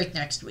do have a break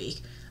next week.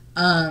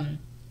 And,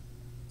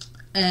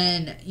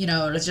 you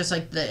know, it's just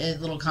like the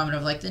little comment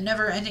of like, the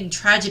never-ending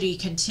tragedy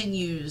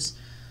continues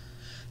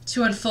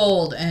to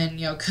unfold, and,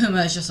 you know,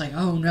 Kuma is just like,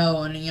 oh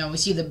no, and, you know, we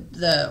see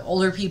the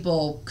older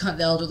people,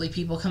 the elderly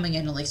people coming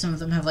in, and, like, some of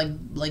them have,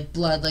 like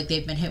blood, like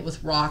they've been hit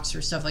with rocks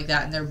or stuff like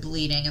that, and they're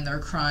bleeding, and they're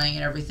crying,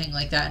 and everything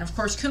like that, and of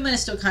course, Kuma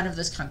is still kind of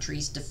this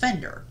country's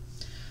defender.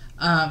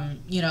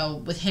 You know,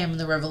 with him,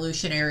 the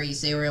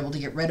revolutionaries, they were able to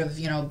get rid of,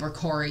 you know,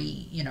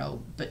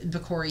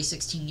 Bokori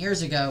 16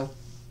 years ago,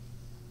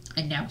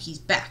 and now he's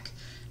back.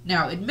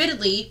 Now,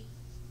 admittedly,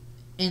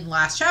 in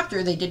last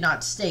chapter, they did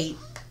not state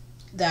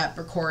that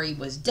Bokori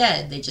was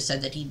dead. They just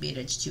said that he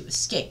managed to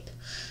escape.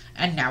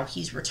 And now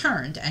he's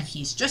returned, and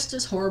he's just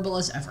as horrible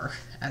as ever,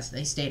 as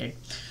they stated.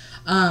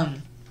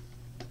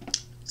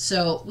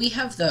 So we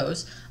have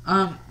those.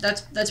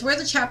 That's where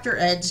the chapter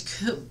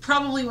ends.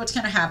 Probably what's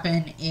going to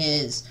happen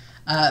is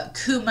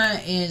Kuma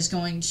is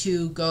going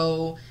to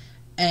go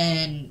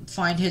and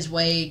find his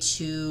way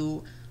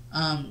to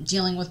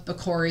dealing with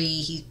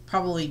Bokori. He'd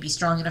probably be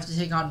strong enough to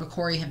take on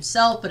Bokori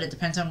himself, but it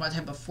depends on what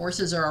type of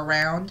forces are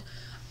around.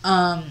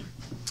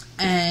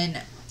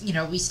 And, you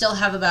know, we still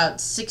have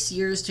about 6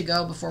 years to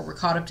go before we're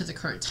caught up to the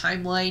current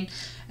timeline,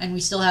 and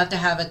we still have to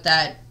have it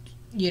that,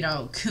 you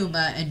know,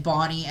 Kuma and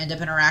Bonnie end up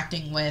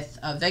interacting with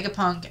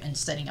Vegapunk and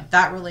setting up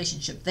that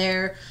relationship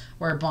there,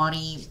 where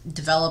Bonnie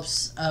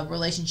develops a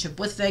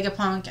relationship with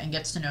Vegapunk and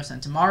gets to know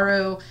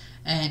Sentomaru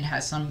and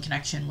has some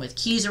connection with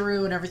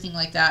Kizaru and everything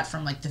like that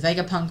from, like, the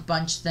Vegapunk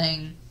bunch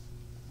thing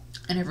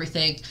and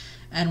everything,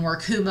 and where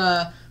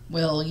Kuma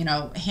will, you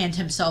know, hand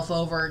himself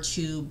over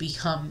to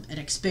become an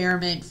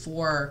experiment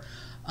for,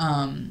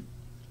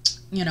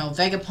 you know,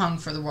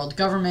 Vegapunk for the world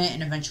government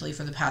and eventually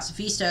for the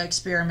Pacifista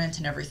experiment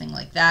and everything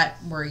like that,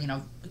 where, you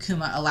know,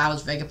 Kuma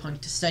allows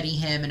Vegapunk to study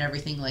him and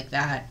everything like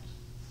that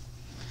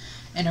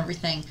and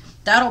everything.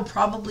 That'll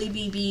probably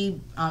be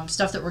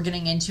stuff that we're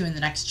getting into in the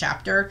next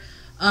chapter.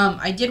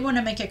 I did want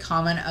to make a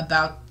comment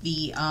about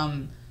the,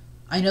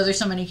 I know there's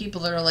so many people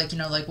that are like, you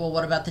know, like, well,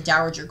 what about the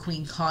Dowager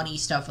Queen Connie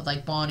stuff with,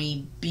 like,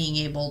 Bonnie being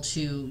able to,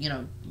 you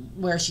know,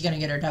 where is she going to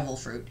get her devil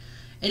fruit?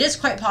 It is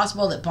quite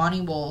possible that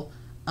Bonnie will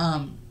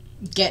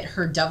get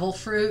her devil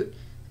fruit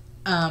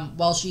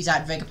while she's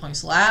at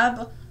Vegapunk's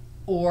lab,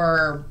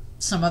 or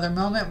some other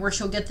moment where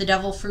she'll get the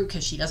devil fruit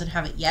because she doesn't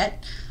have it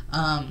yet.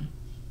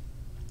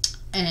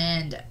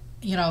 And,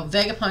 you know,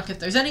 Vegapunk, if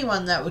there's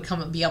anyone that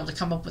would be able to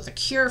come up with a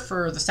cure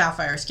for the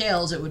Sapphire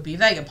Scales, it would be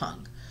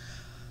Vegapunk.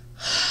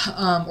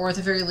 Or at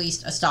the very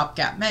least, a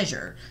stopgap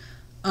measure.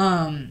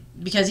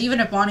 Because even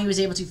if Bonnie was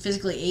able to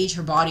physically age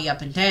her body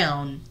up and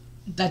down,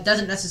 that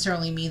doesn't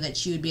necessarily mean that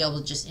she would be able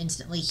to just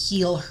instantly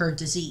heal her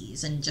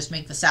disease and just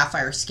make the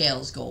Sapphire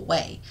Scales go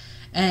away.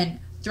 And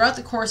throughout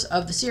the course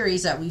of the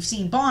series that we've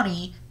seen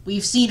Bonnie,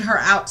 we've seen her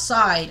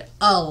outside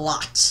a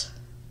lot.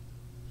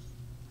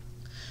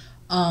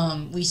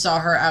 We saw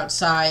her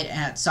outside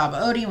at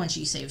Sabaody when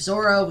she saved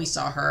Zoro. We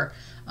saw her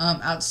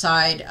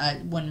outside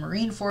when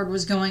Marineford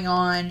was going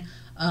on.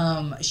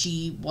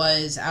 She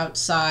was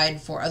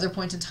outside for other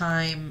points in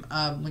time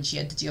when she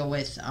had to deal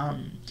with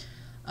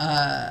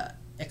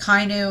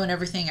Akainu and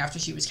everything after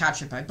she was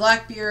captured by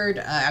Blackbeard.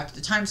 After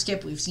the time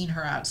skip, we've seen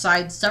her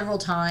outside several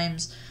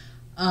times.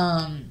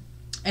 And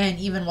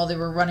even while they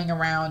were running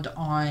around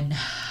on,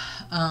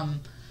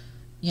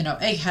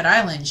 Egghead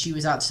Island, she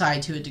was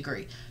outside to a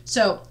degree.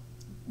 So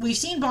we've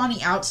seen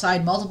Bonnie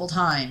outside multiple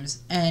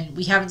times, and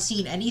we haven't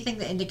seen anything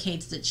that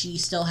indicates that she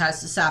still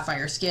has the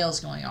sapphire scales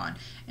going on.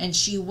 And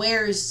she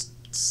wears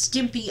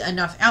skimpy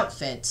enough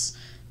outfits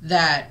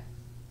that,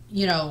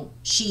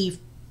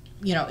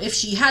 if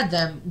she had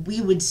them,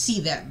 we would see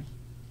them.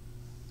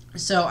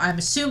 So I'm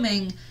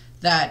assuming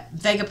that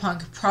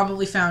Vegapunk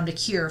probably found a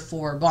cure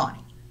for Bonnie,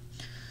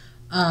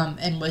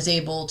 and was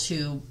able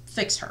to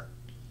fix her.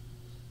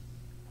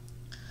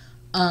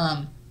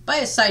 By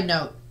a side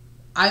note,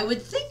 I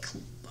would think,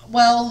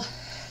 well,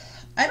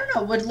 I don't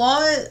know, would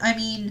Law's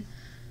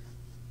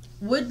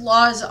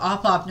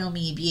Apop no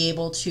Mi be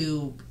able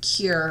to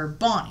cure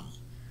Bonnie?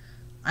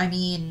 I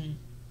mean,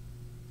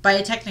 by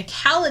a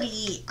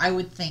technicality, I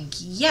would think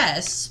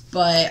yes,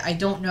 but I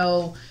don't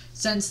know,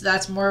 since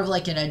that's more of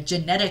like a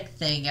genetic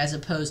thing as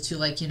opposed to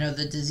like,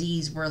 the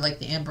disease where like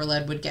the Amber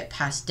Lead would get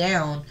passed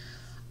down.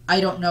 I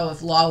don't know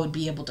if Law would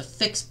be able to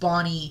fix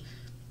Bonnie,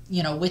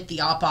 with the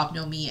Apop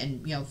no Mi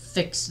and,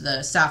 fix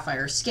the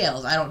sapphire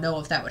scales. I don't know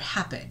if that would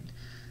happen.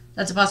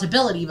 That's a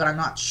possibility, but I'm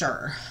not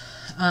sure.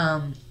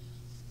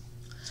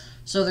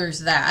 So there's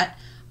that.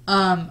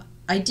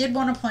 I did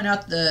want to point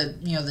out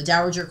the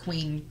Dowager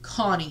Queen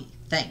Connie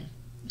thing.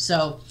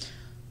 So,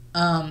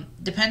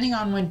 depending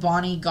on when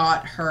Bonnie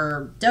got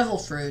her devil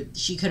fruit,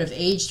 she could have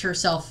aged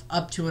herself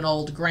up to an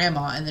old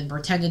grandma and then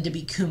pretended to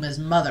be Kuma's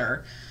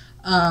mother.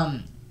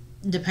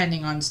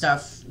 Depending on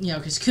stuff,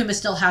 because Kuma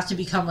still has to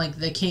become like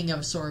the king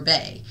of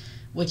Sorbet,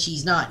 which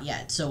he's not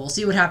yet. So we'll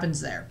see what happens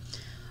there.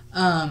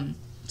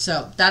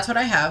 So that's what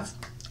I have.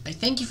 I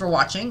thank you for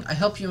watching. I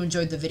hope you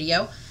enjoyed the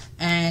video,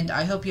 and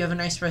I hope you have a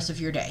nice rest of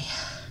your day.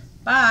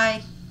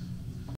 Bye!